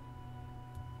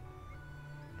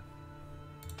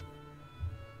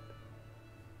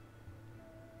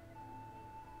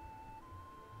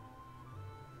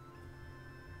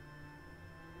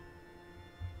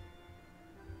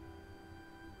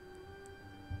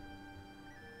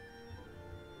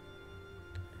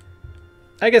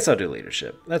 I guess I'll do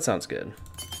leadership. That sounds good.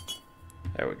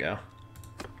 There we go.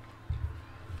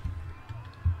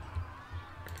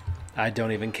 I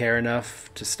don't even care enough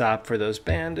to stop for those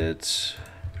bandits.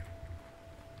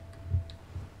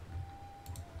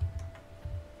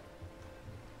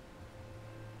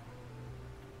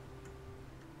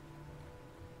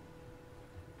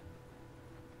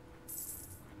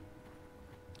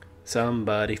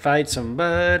 Somebody fight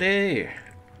somebody.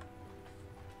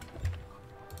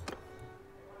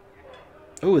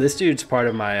 Ooh, this dude's part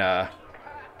of my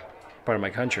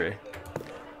country.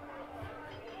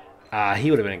 Ah,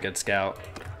 he would have been a good scout.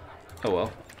 Oh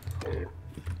well.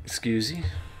 Excuse me.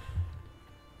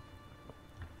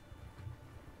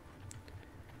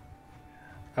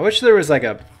 I wish there was like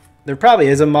a... There probably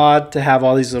is a mod to have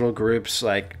all these little groups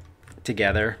like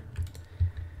together.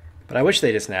 But I wish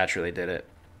they just naturally did it.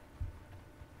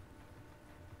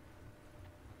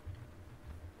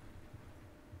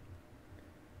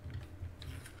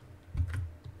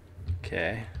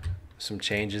 Okay. Some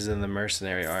changes in the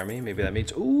mercenary army. Maybe that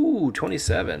means... Ooh,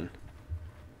 27.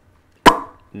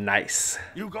 Nice.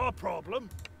 You got a problem?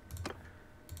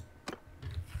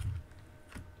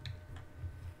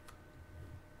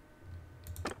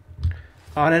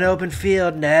 On an open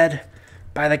field, Ned.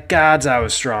 By the gods, I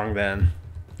was strong then.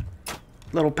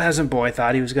 Little peasant boy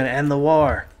thought he was going to end the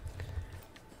war.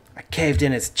 I caved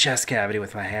in his chest cavity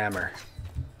with my hammer.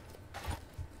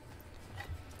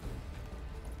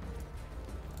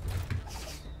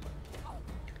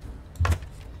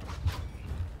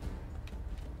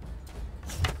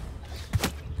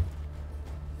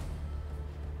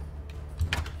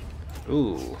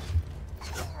 Ooh.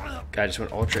 Guy just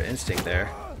went Ultra Instinct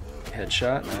there.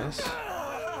 Headshot, nice.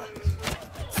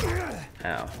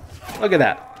 Ow. Look at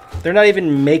that. They're not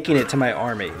even making it to my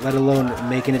army, let alone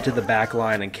making it to the back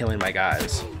line and killing my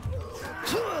guys.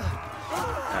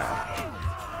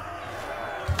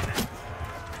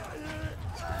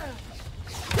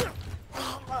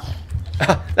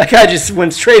 Ow. That guy just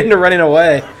went straight into running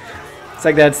away. It's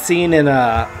like that scene in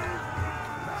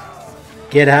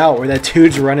Get Out, where that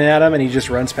dude's running at him and he just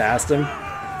runs past him.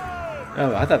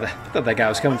 Oh, I thought that guy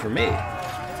was coming for me.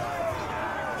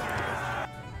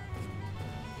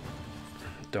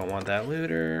 Don't want that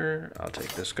looter. I'll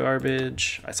take this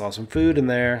garbage. I saw some food in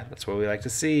there. That's what we like to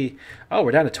see. Oh,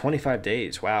 we're down to 25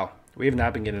 days. Wow. We have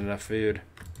not been getting enough food.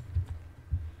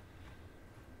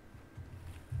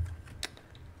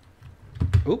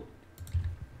 Oop.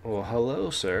 Well, hello,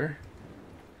 sir.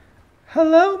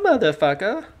 Hello,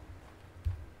 motherfucker.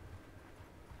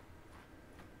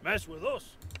 Mess with us.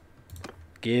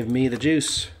 Give me the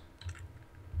juice.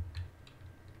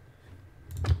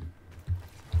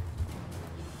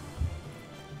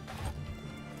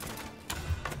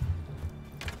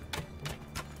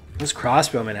 Those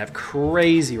crossbowmen have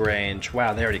crazy range.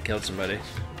 Wow, they already killed somebody.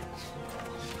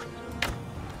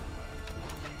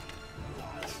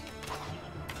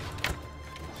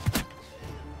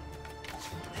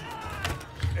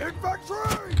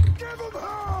 Infantry! Give them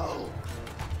hell!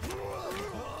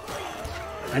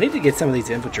 I need to get some of these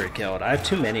infantry killed. I have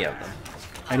too many of them.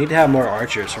 I need to have more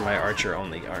archers for my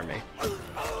archer-only army.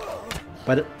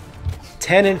 But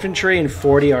 10 infantry and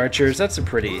 40 archers, that's a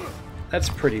pretty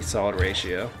solid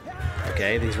ratio.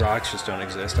 Okay, these rocks just don't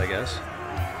exist, I guess.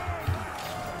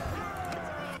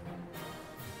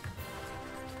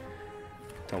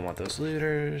 Don't want those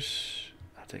looters.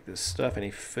 I'll take this stuff.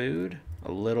 Any food?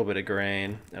 A little bit of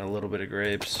grain and a little bit of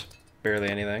grapes. Barely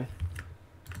anything.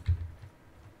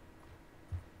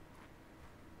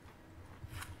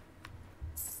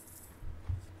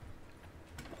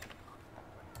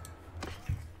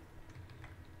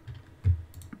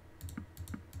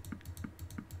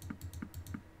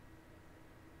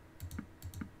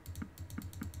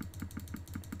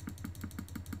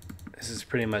 This is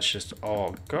pretty much just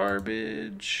all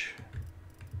garbage.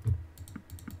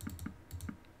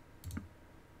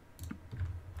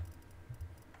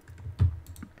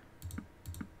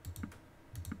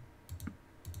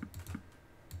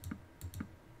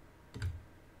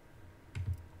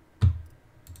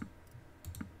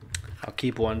 I'll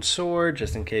keep one sword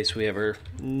just in case we ever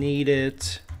need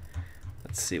it.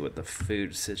 Let's see what the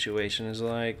food situation is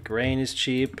like. Grain is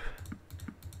cheap.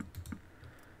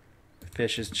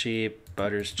 Fish is cheap,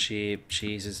 butter's cheap,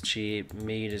 cheese is cheap,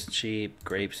 meat is cheap,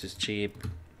 grapes is cheap.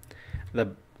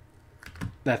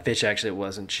 That fish actually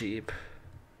wasn't cheap.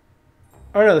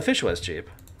 Oh no, the fish was cheap.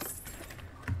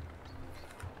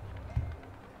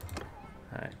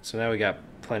 Alright, so now we got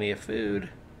plenty of food.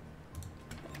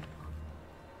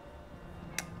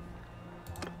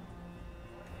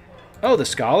 Oh, the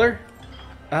scholar?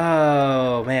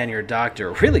 Oh man, you're a doctor.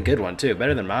 A really good one too,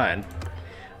 better than mine.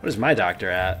 What is my doctor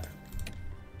at?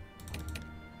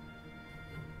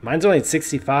 Mine's only at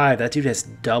 65. That dude has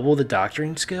double the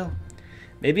doctoring skill.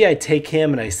 Maybe I take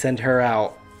him and I send her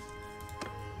out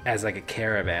as like a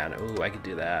caravan. Ooh, I could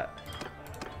do that.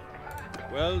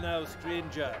 Well now,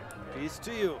 stranger, peace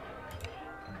to you.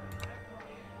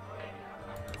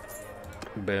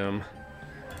 Boom.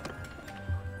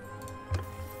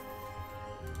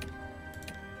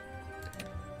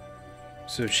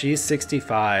 So she's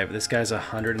 65. This guy's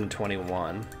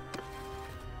 121.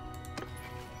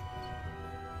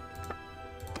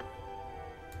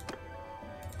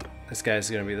 This guy's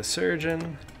gonna be the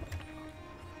surgeon.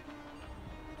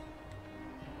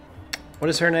 What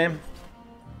is her name?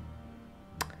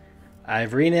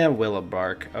 Irina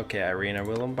Willowbark. Okay, Irina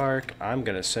Willowbark. I'm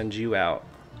gonna send you out.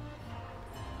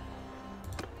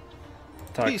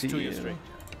 Talk Peace to you. stranger.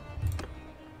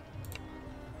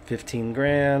 15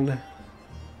 grand.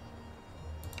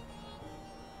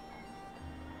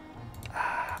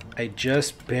 I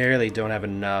just barely don't have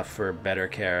enough for a better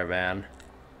caravan.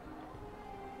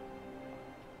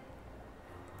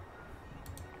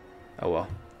 Oh well.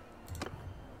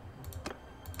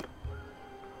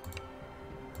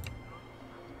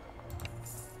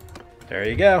 There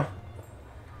you go.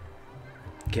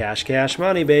 Cash, cash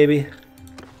money, baby.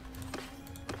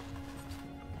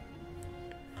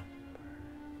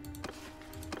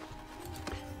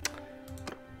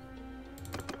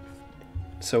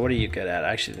 So what are you good at?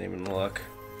 I actually didn't even look.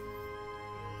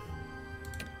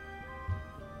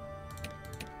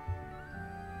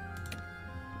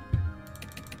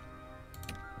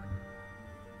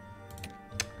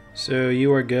 So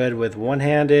you are good with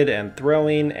one-handed and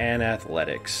throwing and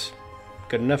athletics.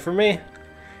 Good enough for me.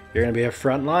 You're gonna be a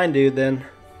front line dude then.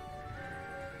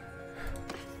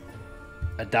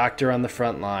 A doctor on the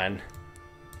front line.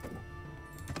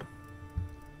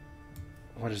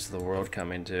 What is the world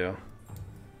coming to?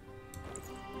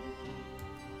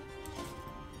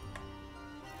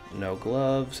 No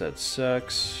gloves, that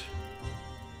sucks.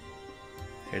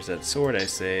 Here's that sword I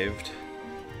saved.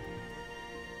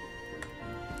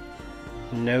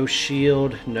 No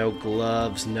shield, no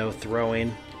gloves, no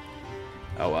throwing.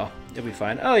 Oh well, he'll be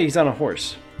fine. Oh, he's on a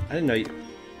horse. I didn't know you...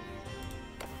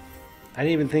 I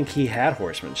didn't even think he had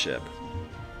horsemanship.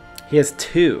 He has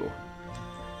 2.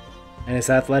 And his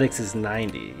athletics is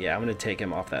 90. Yeah, I'm going to take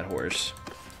him off that horse.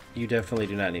 You definitely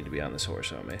do not need to be on this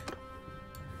horse, homie.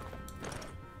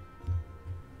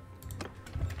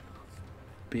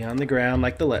 Be on the ground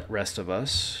like the rest of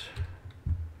us.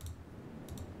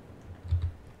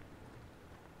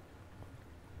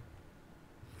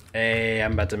 Hey,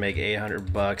 I'm about to make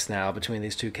 800 bucks now between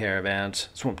these 2 caravans.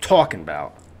 That's what I'm talking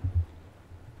about.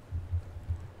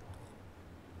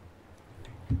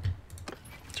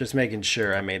 Just making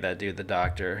sure I made that dude the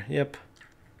doctor. Yep.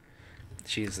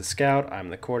 She's the scout, I'm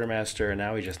the quartermaster, and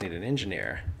now we just need an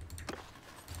engineer.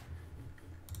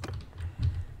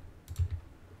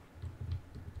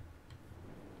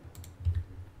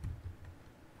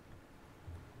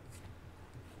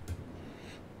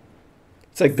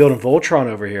 It's like building Voltron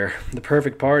over here. The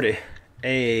perfect party.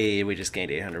 Hey, we just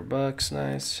gained 800 bucks.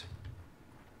 Nice.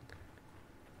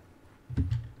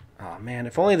 Oh man,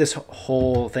 if only this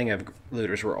whole thing of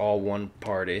looters were all one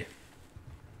party.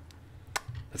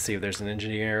 Let's see if there's an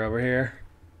engineer over here.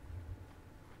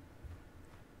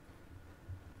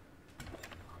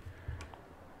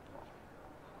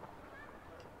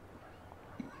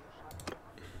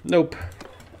 Nope.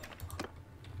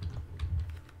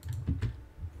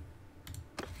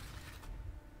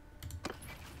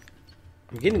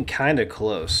 I'm getting kind of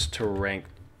close to rank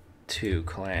 2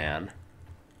 clan.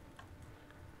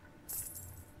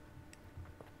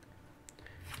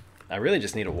 I really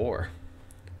just need a war.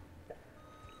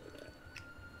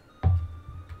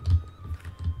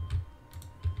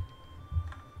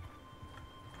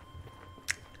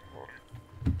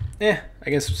 Yeah, I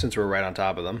guess since we're right on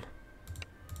top of them.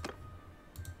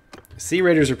 Sea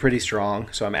Raiders are pretty strong,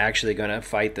 so I'm actually going to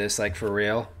fight this like for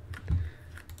real.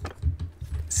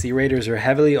 Sea Raiders are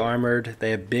heavily armored,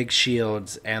 they have big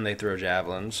shields, and they throw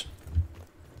javelins.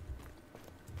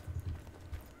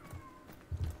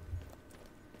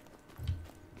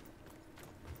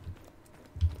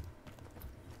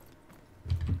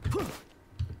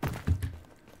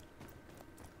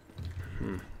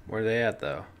 Where are they at,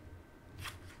 though?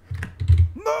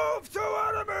 Move to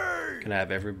enemy! Can I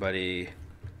have everybody...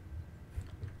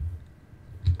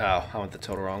 Oh, I went the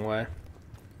total wrong way.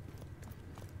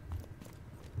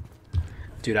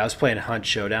 Dude, I was playing Hunt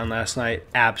Showdown last night.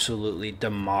 Absolutely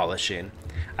demolishing.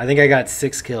 I think I got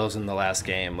 6 kills in the last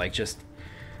game. Like, just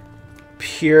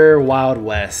pure Wild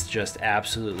West. Just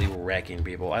absolutely wrecking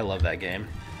people. I love that game.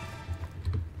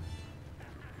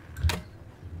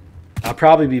 I'll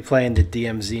probably be playing the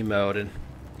DMZ mode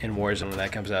in Warzone when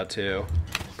that comes out, too.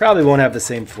 Probably won't have the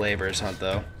same flavor as Hunt,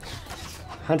 though.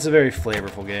 Hunt's a very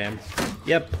flavorful game.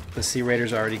 Yep, the Sea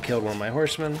Raiders already killed one of my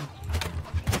horsemen.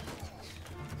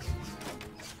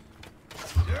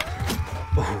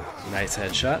 Ooh, nice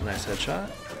headshot, nice headshot.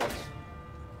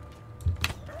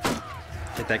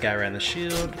 Hit that guy right in the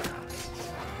shield.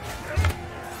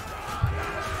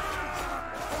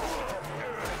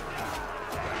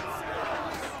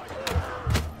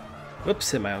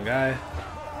 Whoops, hit my own guy.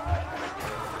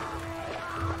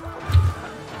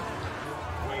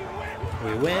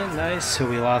 We win, nice. So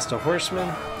we lost a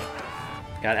horseman.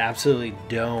 Got absolutely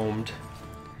domed.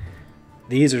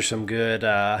 These are some good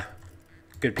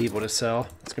good people to sell.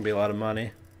 It's gonna be a lot of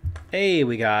money. Hey,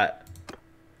 we got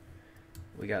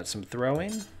some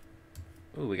throwing.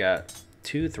 Ooh, we got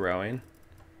 2 throwing.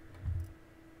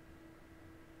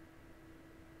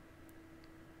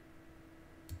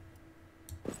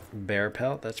 Bear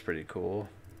pelt, that's pretty cool.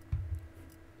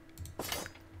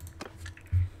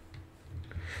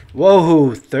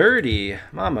 Whoa, 30.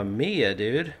 Mamma mia,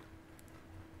 dude.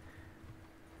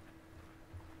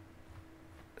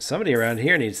 Somebody around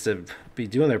here needs to be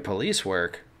doing their police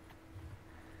work.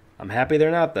 I'm happy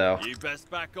they're not, though. You best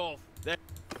back off.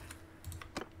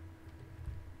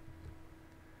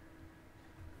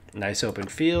 Nice open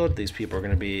field. These people are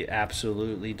going to be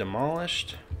absolutely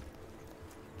demolished.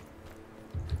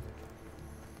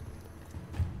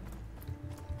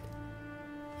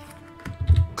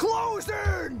 Close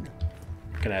in!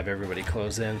 Gonna have everybody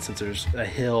close in since there's a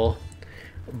hill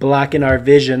blocking our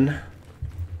vision.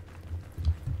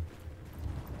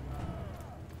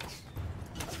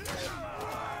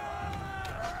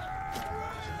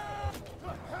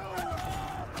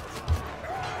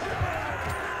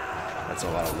 That's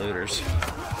a lot of looters.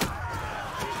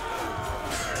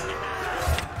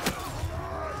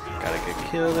 Got a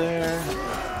good kill there.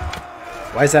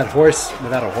 Why is that horse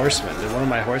without a horseman? Did one of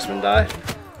my horsemen die?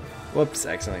 Whoops,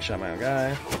 accidentally shot my own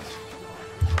guy.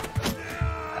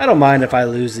 I don't mind if I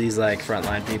lose these like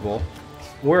frontline people.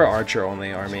 We're an archer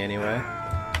only army anyway.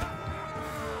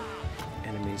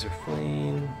 Enemies are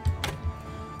fleeing.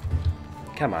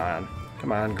 Come on.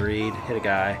 Come on, greed. Hit a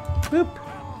guy. Boop.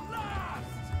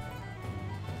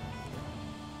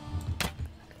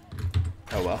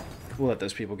 Oh well. We'll let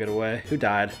those people get away. Who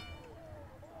died?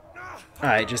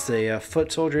 Alright, just a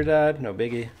foot soldier died. No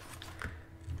biggie.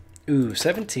 Ooh,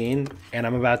 17. And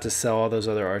I'm about to sell all those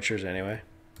other archers anyway.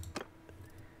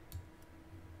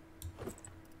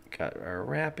 Got our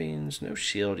wrappings. No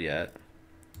shield yet.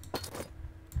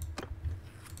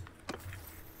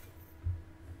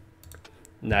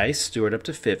 Nice. Steward up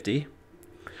to 50.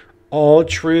 All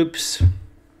troops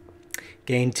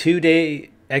gain 2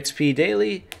 XP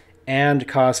daily and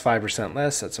cost 5%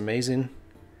 less. That's amazing.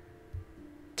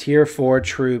 Tier 4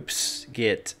 troops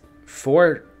get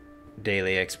 4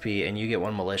 daily XP, and you get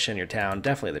 1 militia in your town.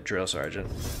 Definitely the drill sergeant.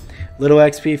 Little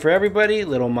XP for everybody.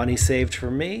 Little money saved for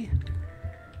me.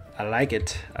 I like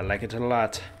it. I like it a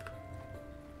lot.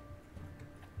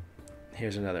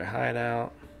 Here's another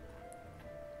hideout.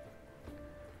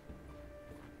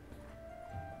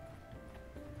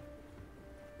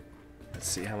 Let's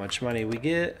see how much money we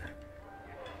get.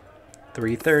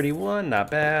 331, not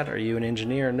bad. Are you an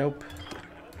engineer? Nope.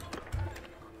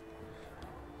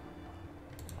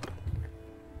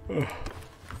 Ugh.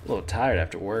 A little tired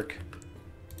after work.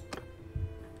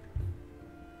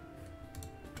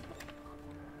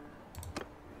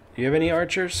 Do you have any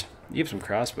archers? You have some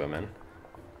crossbowmen.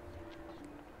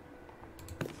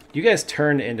 You guys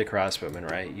turn into crossbowmen,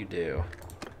 right? You do.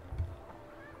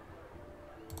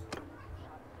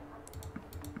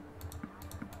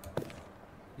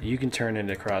 You can turn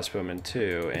into crossbowmen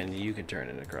too, and you can turn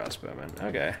into crossbowmen.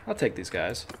 Okay, I'll take these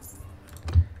guys.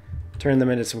 Turn them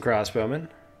into some crossbowmen.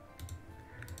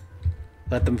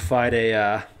 Let them fight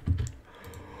a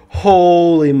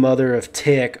holy mother of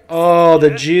tick. Oh, the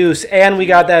juice. And we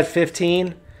got that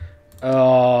 15.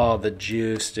 Oh, the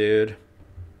juice, dude.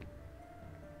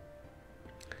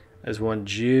 There's one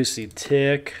juicy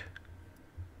tick.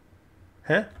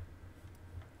 Huh?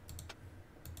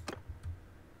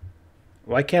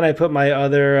 Why can't I put my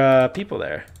other people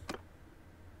there?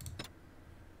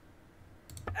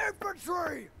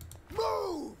 Infantry,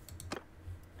 move!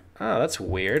 Oh, that's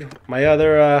weird. My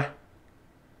other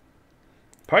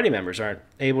party members aren't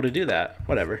able to do that.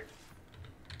 Whatever.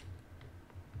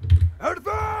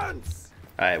 Advance!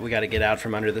 Alright, we got to get out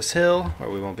from under this hill, or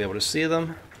we won't be able to see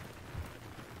them.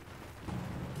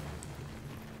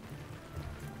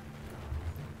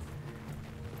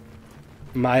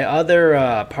 My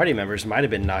other party members might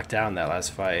have been knocked down that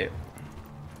last fight.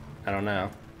 I don't know.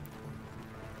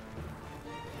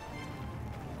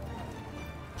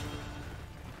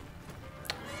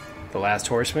 The last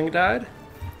horseman died?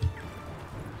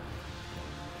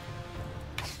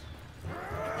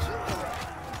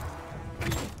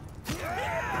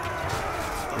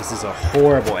 This is a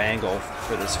horrible angle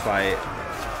for this fight.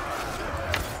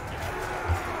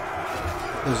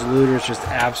 Those looters just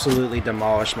absolutely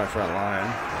demolished my front line.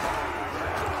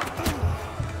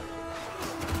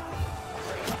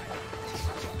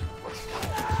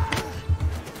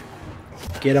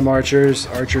 Get them, archers.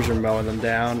 Archers are mowing them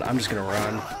down. I'm just gonna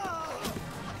run.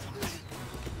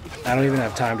 I don't even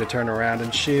have time to turn around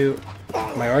and shoot.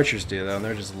 My archers do, though, and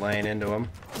they're just laying into them.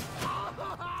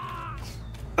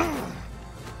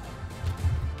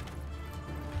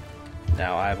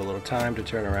 Now I have a little time to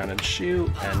turn around and shoot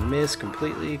and miss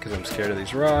completely because I'm scared of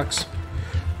these rocks.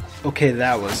 Okay,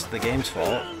 that was the game's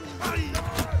fault.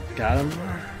 Got him.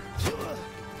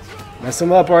 Mess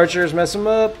them up, archers. Mess them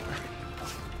up.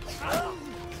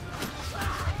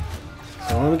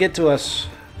 Don't let them get to us.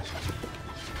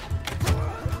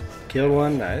 Killed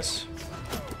one. Nice.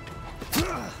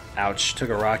 Ouch. Took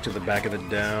a rock to the back of the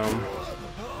dome.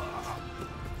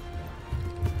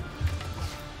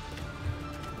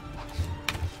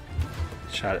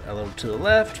 Shot it a little to the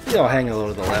left. We all hang a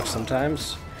little to the left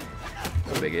sometimes.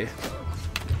 No biggie.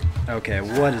 Okay,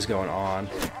 what is going on?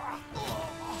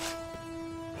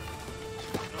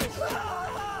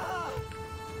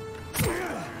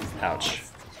 Ouch.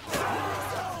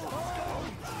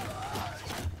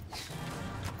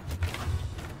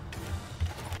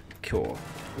 Cool.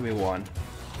 We won.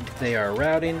 They are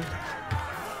routing.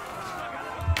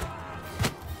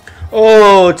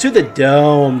 Oh, to the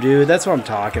dome, dude. That's what I'm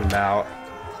talking about.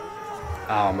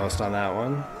 Almost on that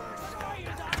one.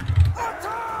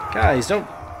 Guys,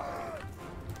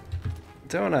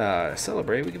 don't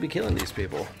celebrate. We could be killing these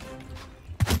people.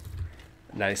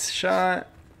 Nice shot.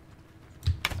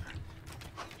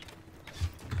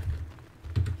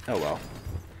 Oh well.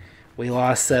 We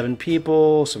lost 7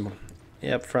 people. Some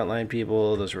Yep, frontline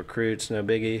people, those recruits, no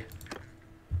biggie.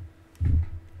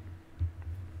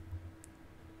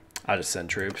 I'll just send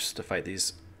troops to fight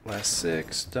these last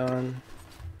 6. Done.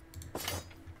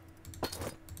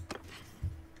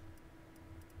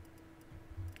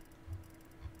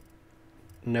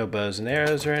 No bows and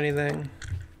arrows or anything.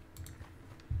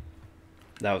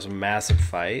 That was a massive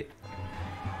fight.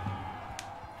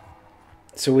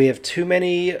 So we have too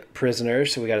many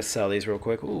prisoners, so we got to sell these real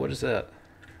quick. Ooh, what is that?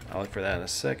 I'll look for that in a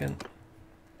second.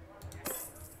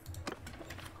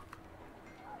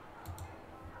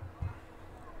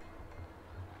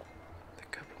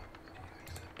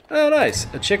 Oh, nice.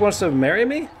 A chick wants to marry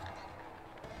me?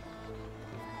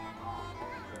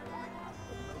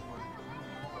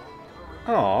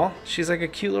 Aw, she's like a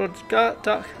cute little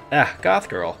goth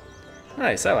girl.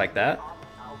 Nice, I like that.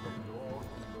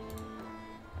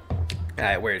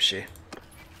 Alright, where is she?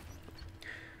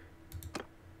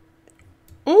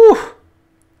 Ooh!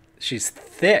 She's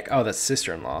thick. Oh, that's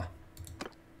sister-in-law.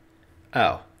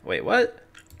 Oh, wait, what?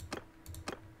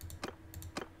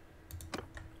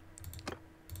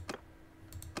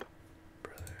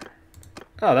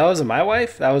 Oh, that wasn't my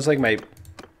wife? That was like my...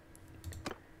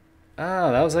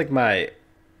 Oh, that was like my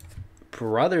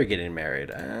brother getting married.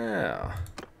 Oh.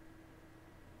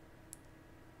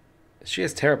 She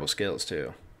has terrible skills,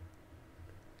 too.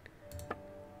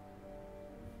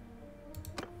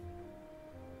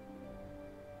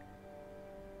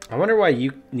 I wonder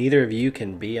why neither of you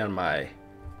can be on my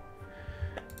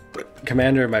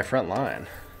commander of my front line.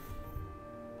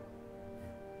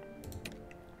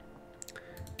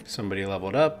 Somebody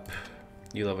leveled up.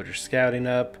 You leveled your scouting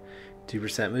up.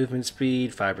 2% movement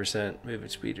speed, 5%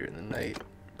 movement speed during the night.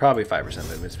 Probably 5%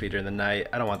 movement speed during the night.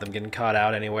 I don't want them getting caught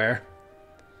out anywhere.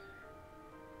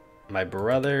 My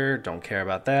brother, don't care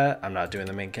about that. I'm not doing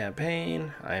the main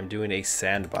campaign. I am doing a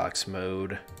sandbox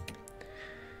mode.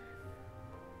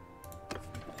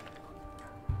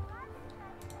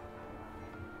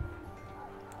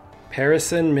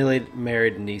 Parison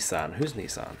married Nissan. Who's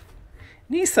Nissan?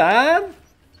 Nissan?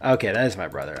 Okay, that is my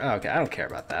brother. Oh, okay, I don't care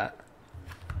about that.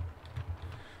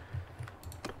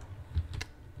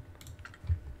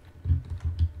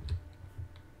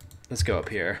 Let's go up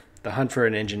here. The hunt for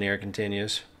an engineer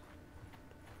continues.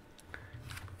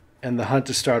 And the hunt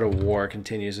to start a war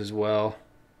continues as well.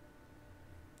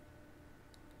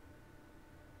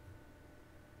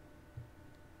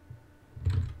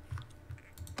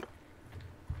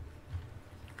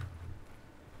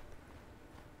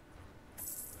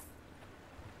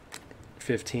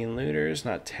 $15 looters,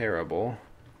 not terrible.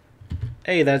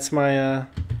 Hey, that's my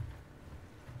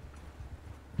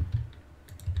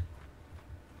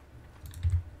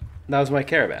that was my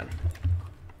caravan.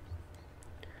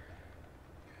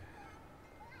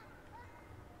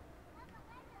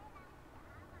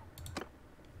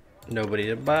 Nobody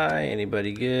to buy.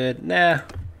 Anybody good? Nah.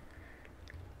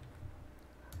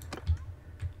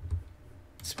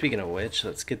 Speaking of which,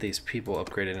 let's get these people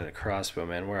upgraded into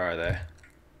crossbowmen. Where are they?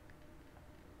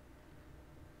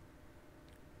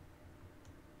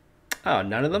 Oh,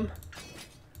 none of them?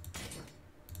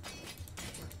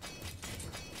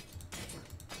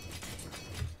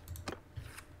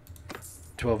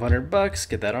 $1,200,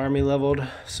 get that army leveled.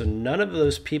 So none of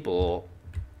those people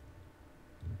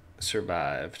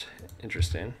survived.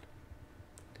 Interesting.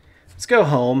 Let's go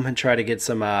home and try to get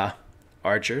some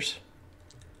archers.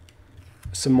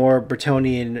 Some more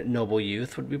Bretonnian noble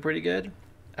youth would be pretty good.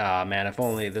 Ah, man, if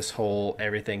only this whole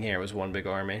everything here was one big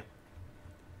army.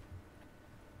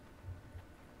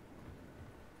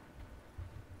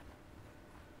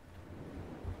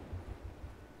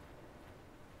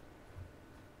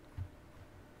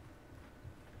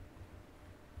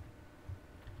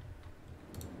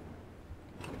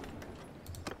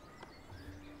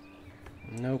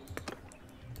 Nope.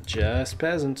 Just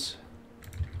peasants.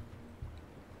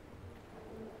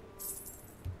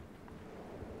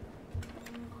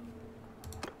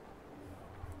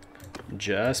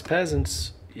 Just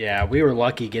peasants. Yeah, we were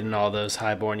lucky getting all those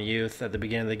highborn youth at the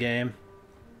beginning of the game.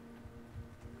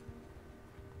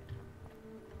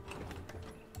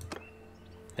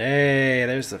 Hey,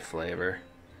 there's the flavor.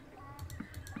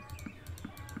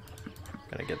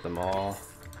 Gonna get them all.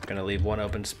 Gonna leave one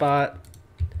open spot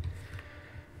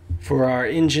for our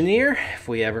engineer, if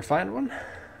we ever find one.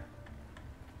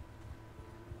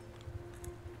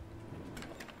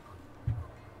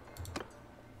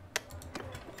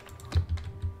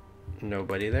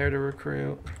 Nobody there to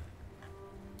recruit.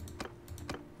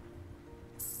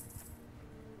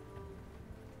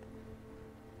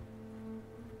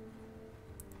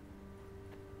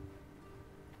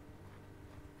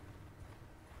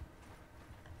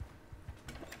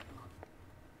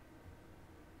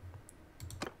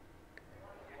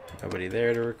 Nobody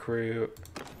there to recruit.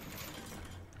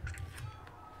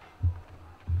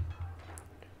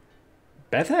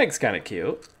 Bethag's kind of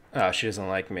cute. Oh, she doesn't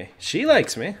like me. She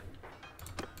likes me.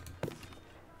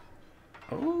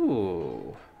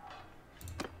 Oh.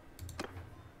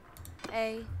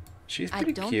 Hey, She's I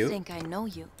pretty don't cute. think I know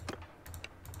you.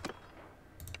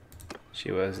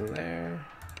 She wasn't there.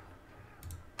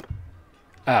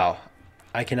 Oh,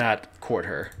 I cannot court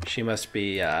her. She must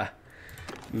be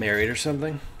married or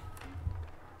something.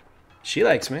 She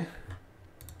likes me.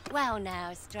 Well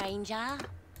now, stranger.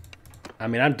 I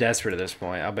mean, I'm desperate at this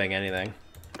point. I'll beg anything.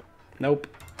 Nope.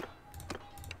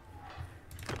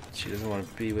 She doesn't want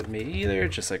to be with me either,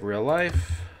 just like real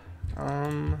life.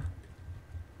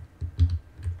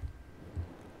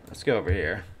 Let's go over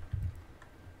here.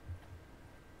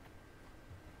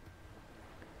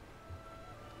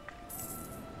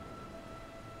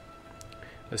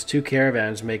 Those two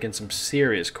caravans making some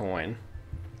serious coin.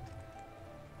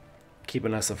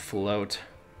 Keeping us afloat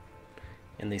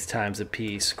in these times of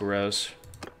peace. Gross.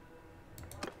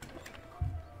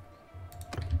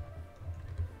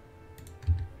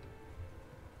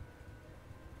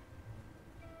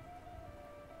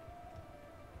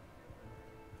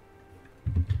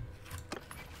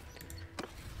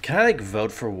 Can I like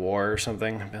vote for war or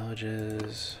something?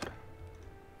 Villages.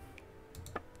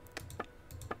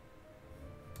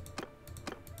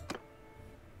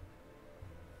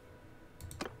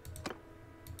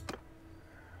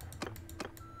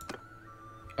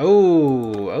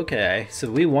 Oh, okay. So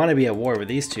we want to be at war with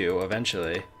these two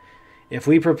eventually. If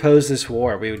we propose this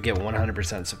war, we would get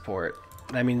 100% support.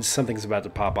 That means something's about to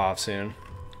pop off soon.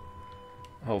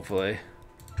 Hopefully.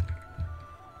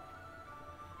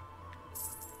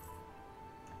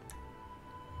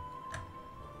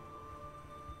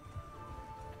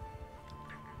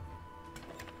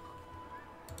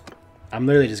 I'm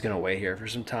literally just going to wait here for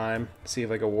some time. See if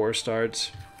like a war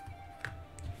starts.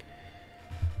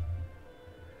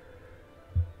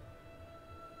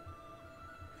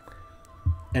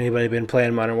 Anybody been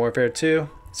playing Modern Warfare 2?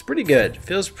 It's pretty good.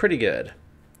 Feels pretty good.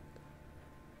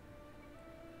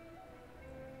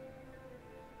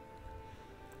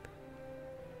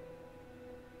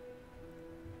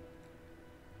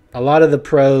 A lot of the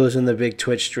pros and the big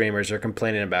Twitch streamers are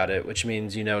complaining about it, which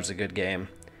means you know it's a good game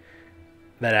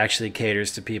that actually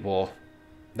caters to people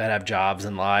that have jobs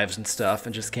and lives and stuff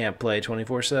and just can't play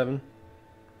 24/7.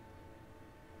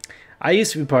 I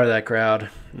used to be part of that crowd.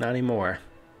 Not anymore.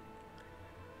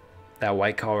 That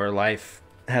white collar life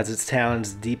has its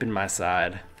talons deep in my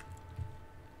side.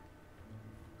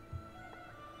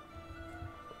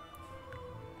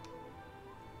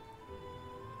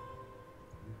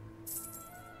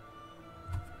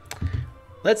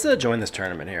 Let's join this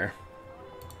tournament here.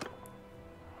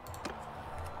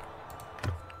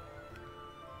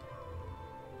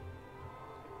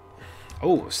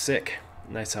 Oh, sick.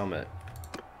 Nice helmet.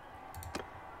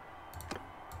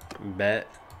 Bet.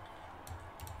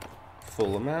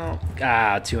 Full amount.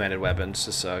 Ah, two-handed weapons.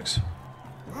 This sucks.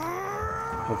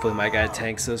 Hopefully my guy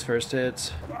tanks those first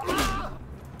hits.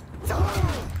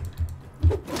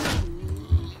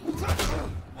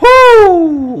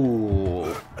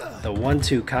 Whoo! The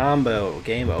 1-2 combo.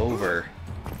 Game over.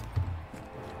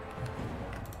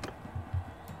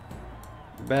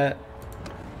 Bet.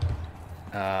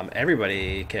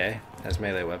 Everybody, okay, has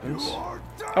melee weapons.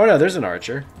 Oh no, there's an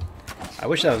archer. I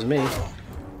wish that was me.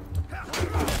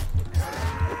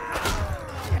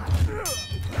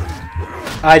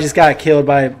 I just got killed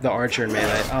by the archer in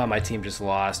melee. Oh, my team just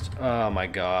lost. Oh my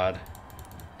god.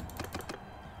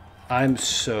 I'm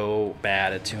so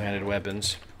bad at two-handed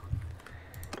weapons.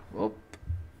 Whoop.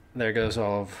 There goes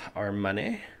all of our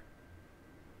money.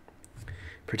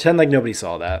 Pretend like nobody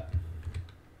saw that.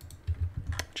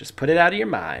 Just put it out of your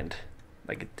mind.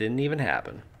 Like it didn't even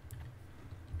happen.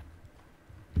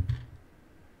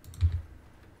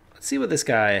 Let's see what this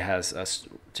guy has us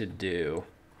to do.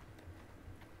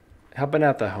 Helping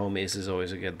out the homies is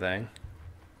always a good thing.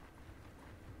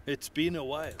 It's been a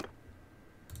while.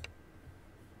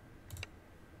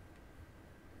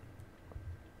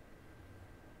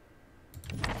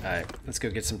 Alright, let's go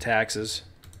get some taxes.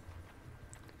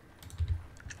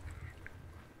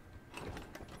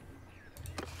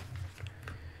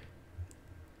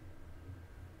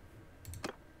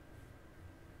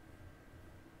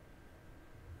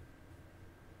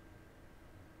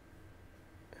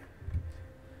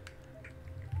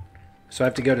 So I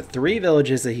have to go to 3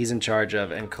 villages that he's in charge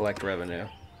of and collect revenue.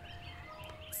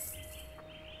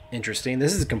 Interesting.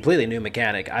 This is a completely new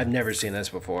mechanic. I've never seen this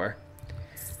before.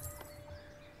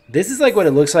 This is like what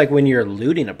it looks like when you're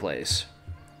looting a place.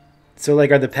 So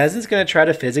like, are the peasants going to try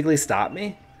to physically stop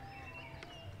me?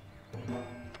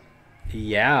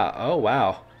 Yeah. Oh,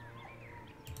 wow.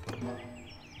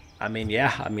 I mean,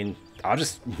 yeah. I mean, I'll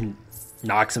just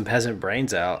knock some peasant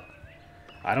brains out.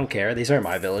 I don't care. These aren't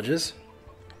my villages.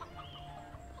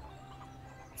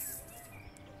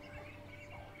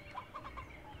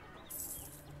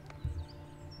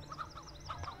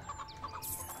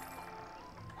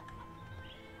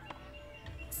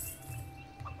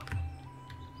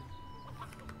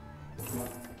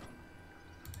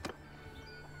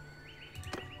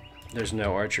 There's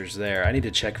no archers there. I need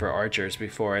to check for archers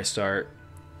before I start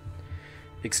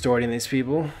extorting these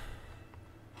people.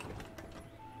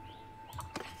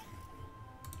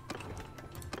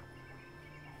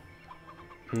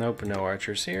 Nope, no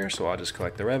archers here, so I'll just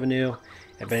collect the revenue.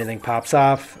 If anything pops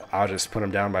off, I'll just put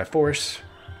them down by force.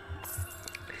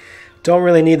 Don't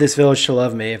really need this village to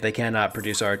love me if they cannot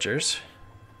produce archers.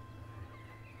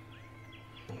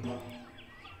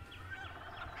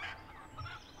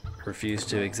 Refuse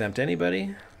to exempt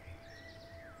anybody.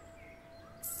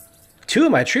 2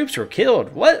 of my troops were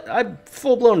killed. What? I'm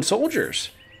full-blown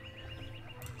soldiers.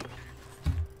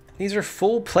 These are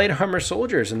full plate armor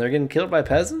soldiers and they're getting killed by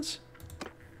peasants?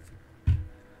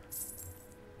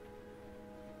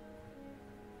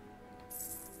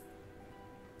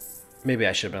 Maybe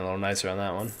I should have been a little nicer on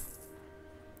that one.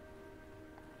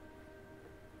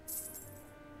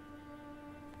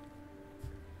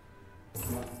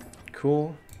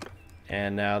 Cool.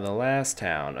 And now the last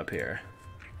town up here.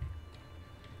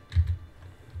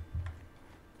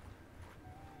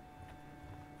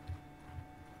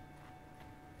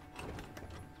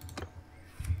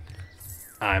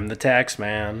 I'm the tax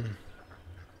man.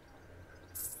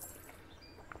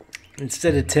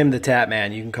 Instead of Tim the Tap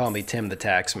Man, you can call me Tim the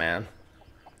Tax Man.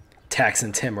 Tax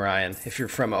and Tim Ryan. If you're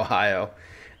from Ohio,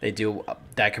 they do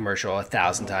that commercial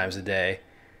 1,000 times a day.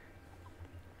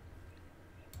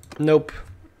 Nope.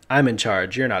 I'm in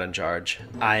charge. You're not in charge.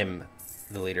 I'm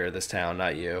the leader of this town,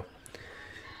 not you.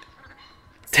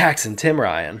 Tax and Tim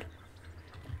Ryan.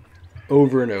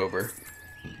 Over and over.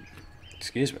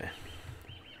 Excuse me.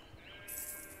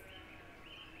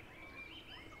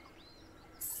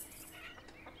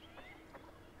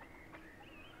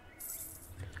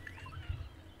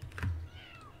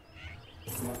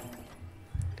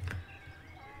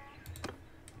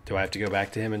 Do I have to go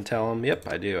back to him and tell him? Yep,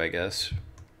 I do, I guess.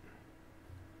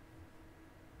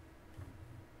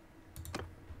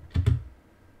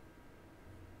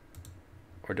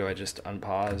 Or do I just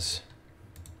unpause?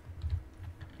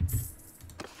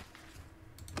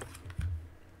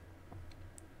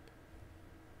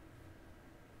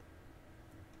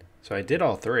 So I did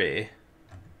all 3.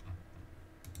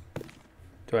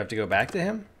 Do I have to go back to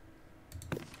him?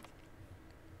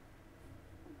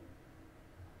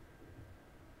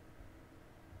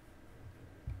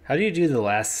 How do you do the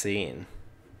last scene?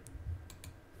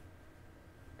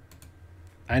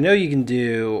 I know you can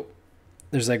do...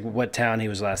 There's like what town he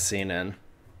was last seen in.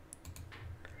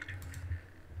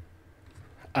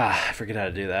 Ah, I forget how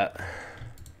to do that.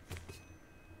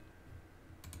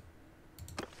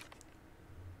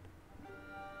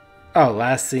 Oh,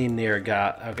 last seen near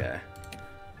God. Okay.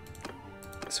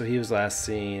 So he was last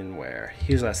seen where?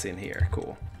 He was last seen here.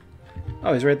 Cool.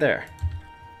 Oh, he's right there.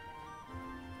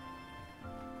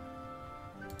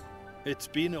 It's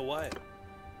been a while.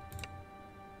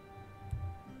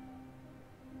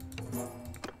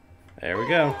 There we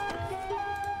go.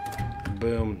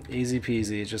 Boom. Easy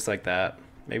peasy, just like that.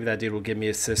 Maybe that dude will give me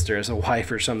his sister as a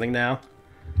wife or something now.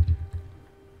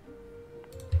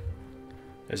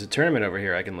 There's a tournament over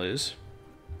here I can lose.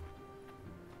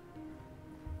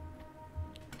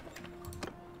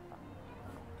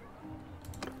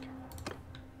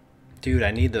 Dude,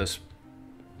 I need those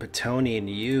Petonian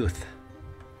youth.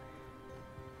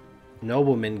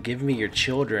 Noblemen, give me your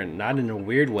children. Not in a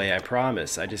weird way, I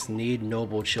promise. I just need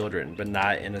noble children, but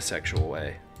not in a sexual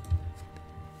way.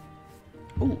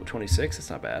 Ooh, 26, that's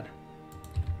not bad.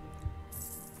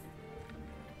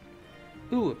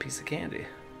 Ooh, a piece of candy.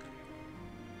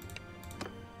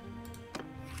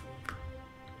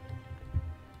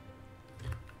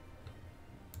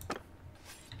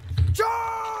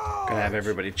 Gonna have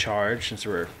everybody charge since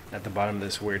we're at the bottom of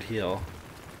this weird hill.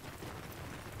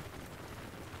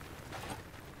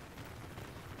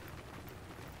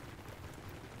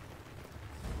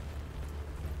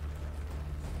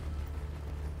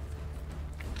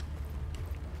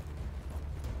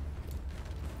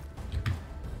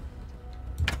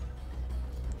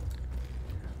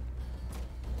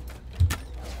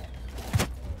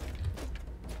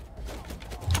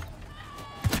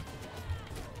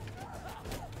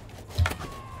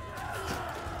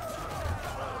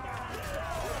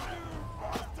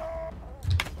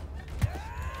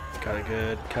 Got a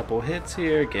good couple hits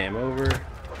here. Game over.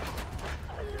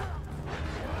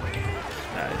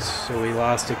 Nice. So we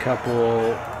lost a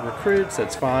couple recruits.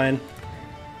 That's fine.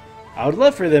 I would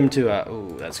love for them to...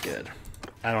 ooh, that's good.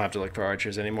 I don't have to look for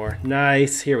archers anymore.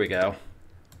 Nice. Here we go.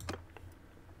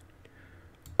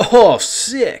 Oh,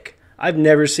 sick. I've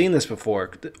never seen this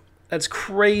before. That's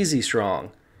crazy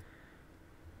strong.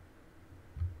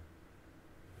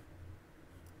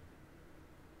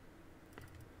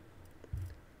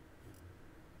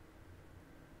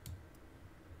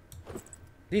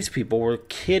 These people were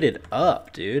kitted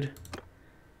up, dude.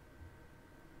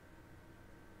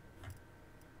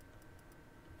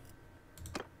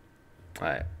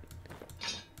 Alright.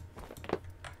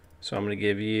 So I'm going to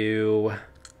give you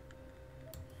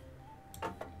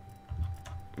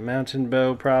mountain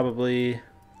bow, probably.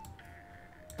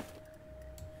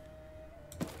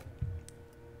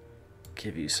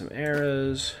 Give you some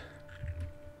arrows.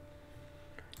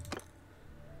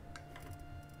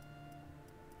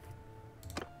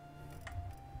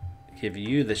 Give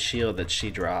you the shield that she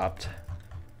dropped.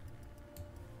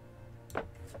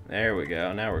 There we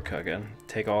go. Now we're cooking.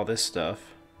 Take all this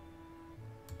stuff.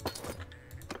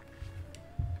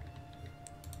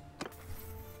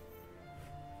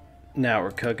 Now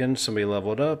we're cooking. Somebody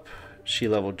leveled up. She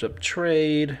leveled up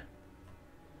trade.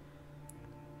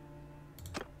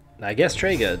 I guess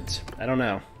trade goods. I don't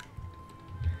know.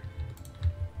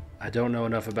 I don't know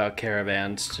enough about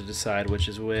caravans to decide which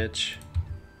is which.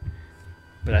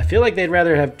 But I feel like they'd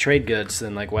rather have trade goods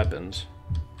than like weapons.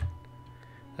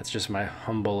 That's just my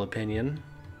humble opinion.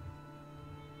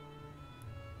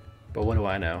 But what do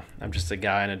I know? I'm just a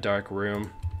guy in a dark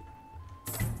room.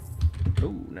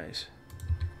 Ooh, nice.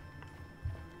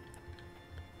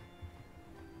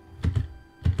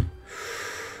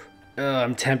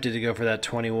 I'm tempted to go for that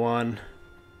 21.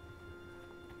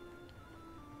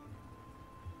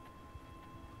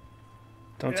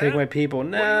 Don't take my people.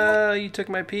 No, you took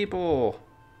my people.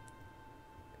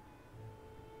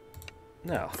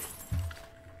 No.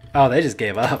 Oh, they just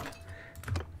gave up.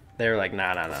 They were like,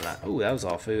 nah, nah, nah, nah. Ooh, that was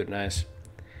all food. Nice.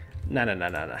 Nah, nah, nah,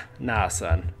 nah, nah. Nah,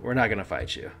 son. We're not going to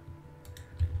fight you.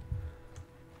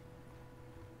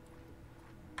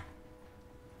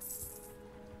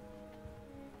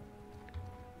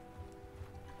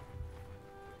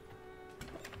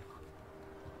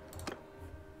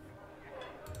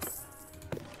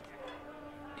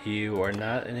 You are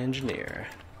not an engineer.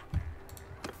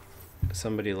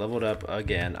 Somebody leveled up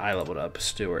again. I leveled up.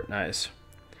 Stewart. Nice.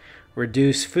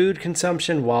 Reduce food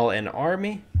consumption while in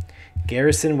army.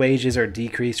 Garrison wages are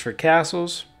decreased for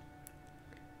castles.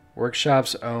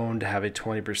 Workshops owned have a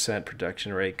 20%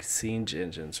 production rate. Siege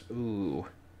engines. Ooh.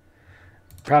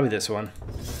 Probably this one.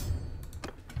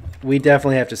 We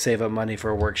definitely have to save up money for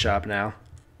a workshop now.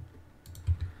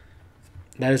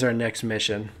 That is our next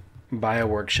mission. Buy a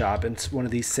workshop in one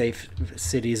of these safe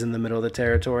cities in the middle of the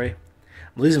territory.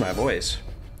 I'm losing my voice.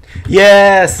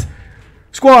 Yes!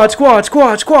 Squad, squad,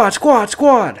 squad, squad, squad,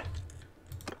 squad!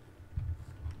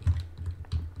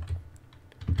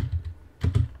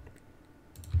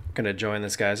 Gonna join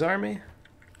this guy's army.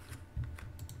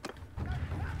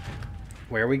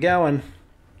 Where are we going?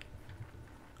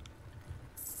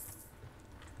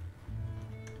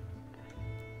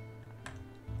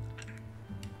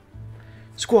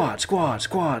 Squad, squad,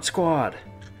 squad, squad.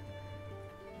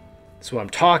 That's what I'm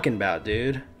talking about,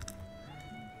 dude.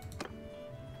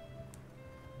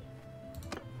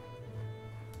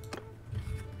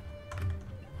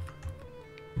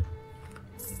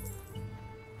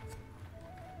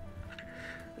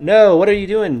 No, what are you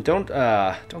doing? Don't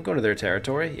go to their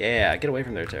territory. Yeah, get away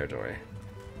from their territory.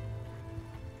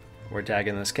 We're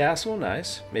attacking this castle.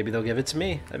 Nice. Maybe they'll give it to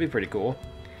me. That'd be pretty cool.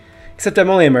 Except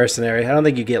I'm only a mercenary. I don't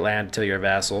think you get land until you're a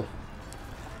vassal.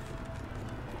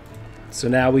 So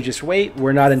now we just wait.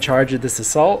 We're not in charge of this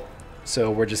assault,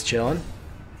 so we're just chilling.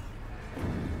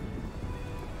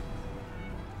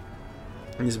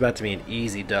 And this is about to be an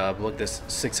easy dub. Look, this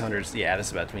 600s. Yeah, this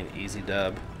is about to be an easy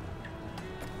dub.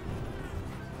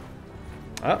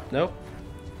 Oh, nope.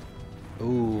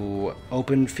 Ooh,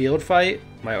 open field fight.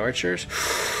 My archers.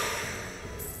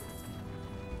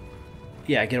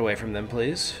 Yeah, get away from them,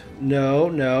 please. No,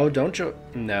 no, don't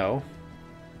no.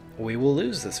 We will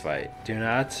lose this fight. Do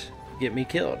not get me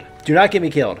killed. Do not get me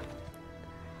killed.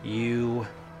 You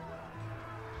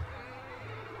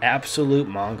absolute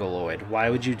mongoloid. Why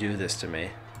would you do this to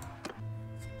me?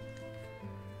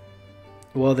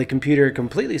 Well, the computer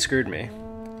completely screwed me.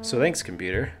 So thanks,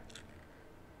 computer.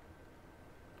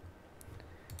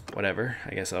 Whatever.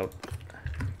 I guess I'll...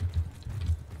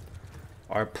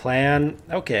 Our plan...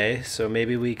 Okay, so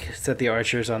maybe we set the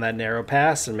archers on that narrow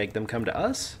pass and make them come to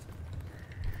us?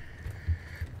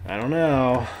 I don't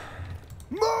know.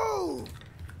 Move!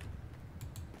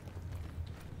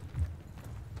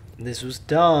 This was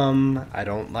dumb. I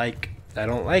don't like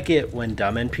it when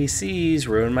dumb NPCs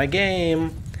ruin my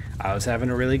game. I was having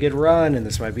a really good run and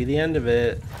this might be the end of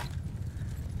it.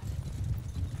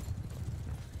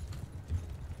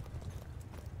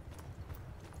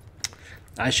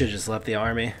 I should have just left the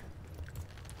army.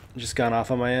 Just gone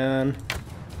off on my own.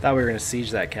 Thought we were gonna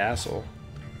siege that castle.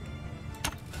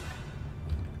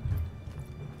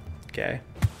 Okay.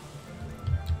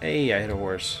 Hey, I hit a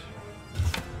horse.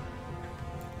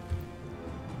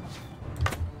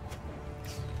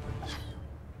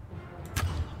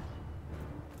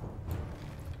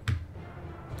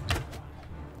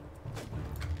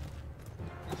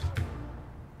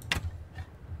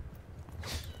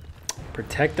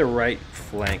 Protect the right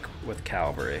flank with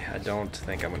cavalry. I don't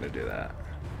think I'm going to do that.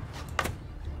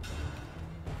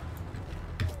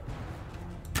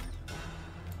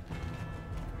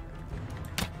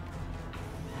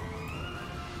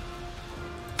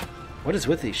 What is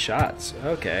with these shots?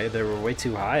 Okay, they were way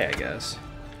too high, I guess.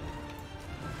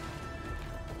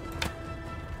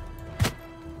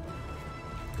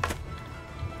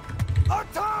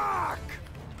 Attack!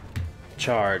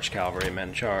 Charge,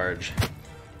 cavalrymen, charge.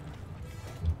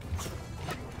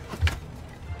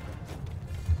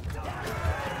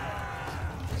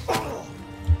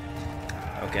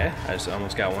 Okay, I just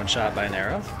almost got one shot by an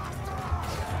arrow.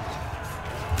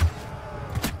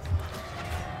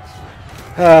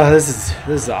 This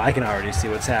is. I can already see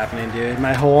what's happening, dude.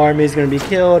 My whole army is gonna be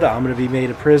killed. I'm gonna be made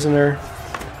a prisoner.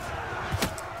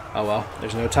 Oh well,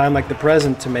 there's no time like the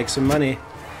present to make some money.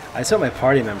 I just hope my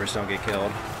party members don't get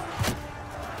killed.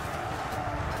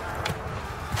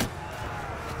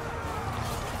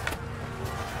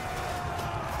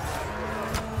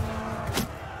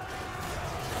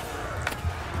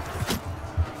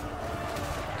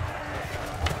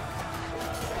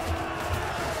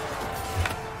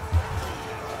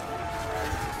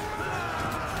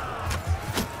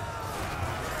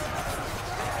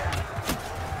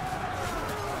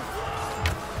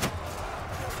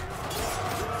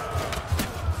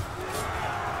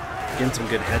 Getting some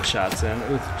good headshots in.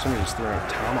 Ooh, somebody just throwing a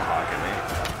tomahawk at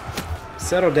me.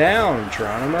 Settle down,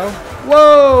 Geronimo.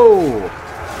 Whoa!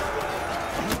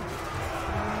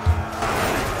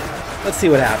 Let's see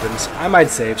what happens. I might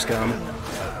save scum.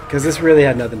 Because this really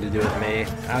had nothing to do with me.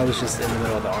 I was just in the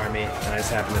middle of the army, and I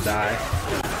just happened to die.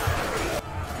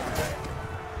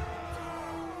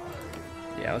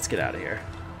 Yeah, let's get out of here.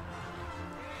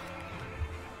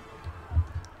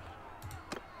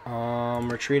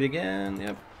 Retreat again.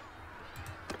 Yep.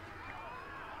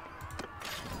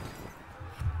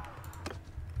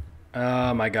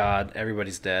 Oh my god,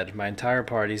 everybody's dead. My entire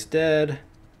party's dead,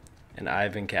 and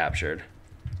I've been captured.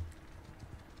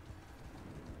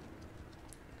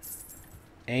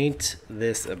 Ain't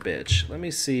this a bitch? Let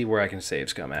me see where I can save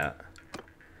scum at.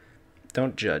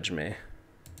 Don't judge me.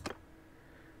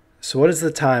 So what is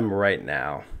the time right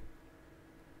now?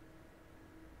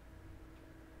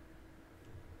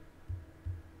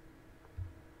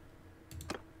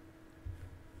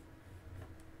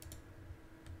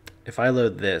 If I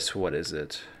load this, what is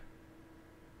it?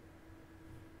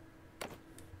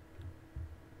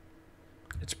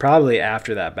 It's probably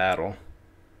after that battle.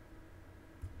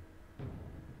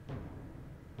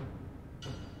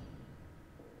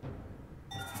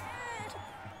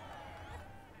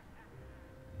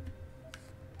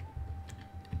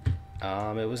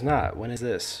 It was not. When is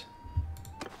this?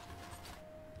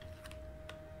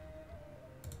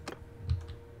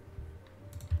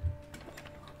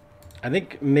 I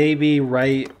think maybe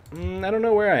right... I don't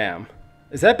know where I am.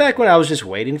 Is that back when I was just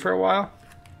waiting for a while?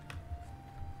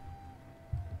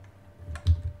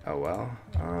 Oh well.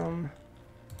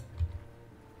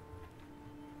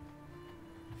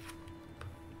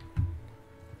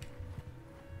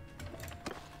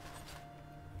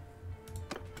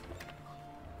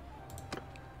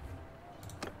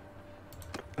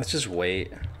 Let's just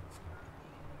wait.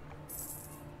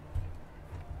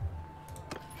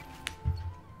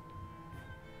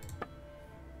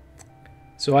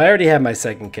 So I already have my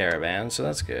second caravan, so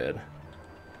that's good.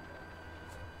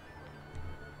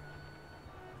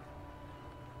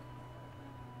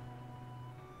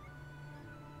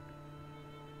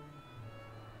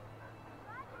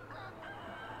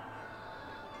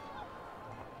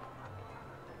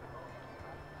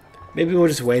 Maybe we'll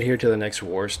just wait here till the next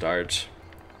war starts.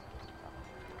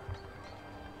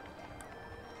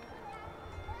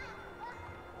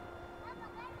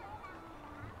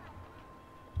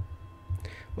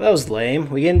 Well, that was lame.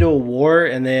 We get into a war,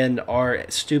 and then our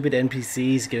stupid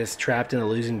NPCs get us trapped in a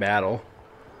losing battle.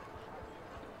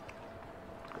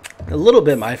 A little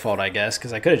bit my fault, I guess,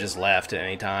 because I could have just left at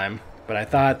any time. But I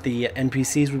thought the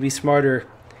NPCs would be smarter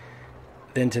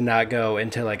than to not go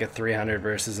into like a 300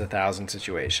 versus 1,000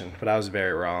 situation. But I was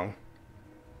very wrong.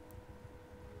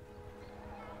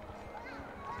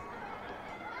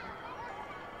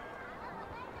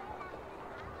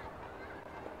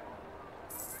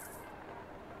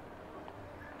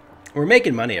 We're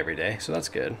making money every day, so that's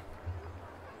good.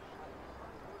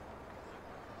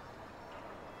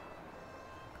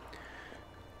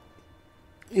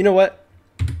 You know what?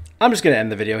 I'm just going to end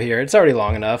the video here. It's already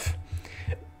long enough.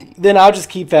 Then I'll just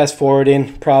keep fast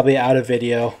forwarding, probably out of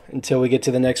video until we get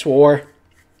to the next war.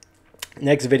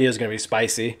 Next video is going to be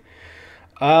spicy.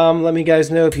 Let me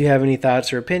guys know if you have any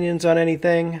thoughts or opinions on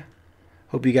anything.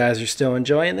 Hope you guys are still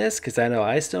enjoying this, because I know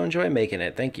I still enjoy making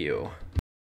it. Thank you.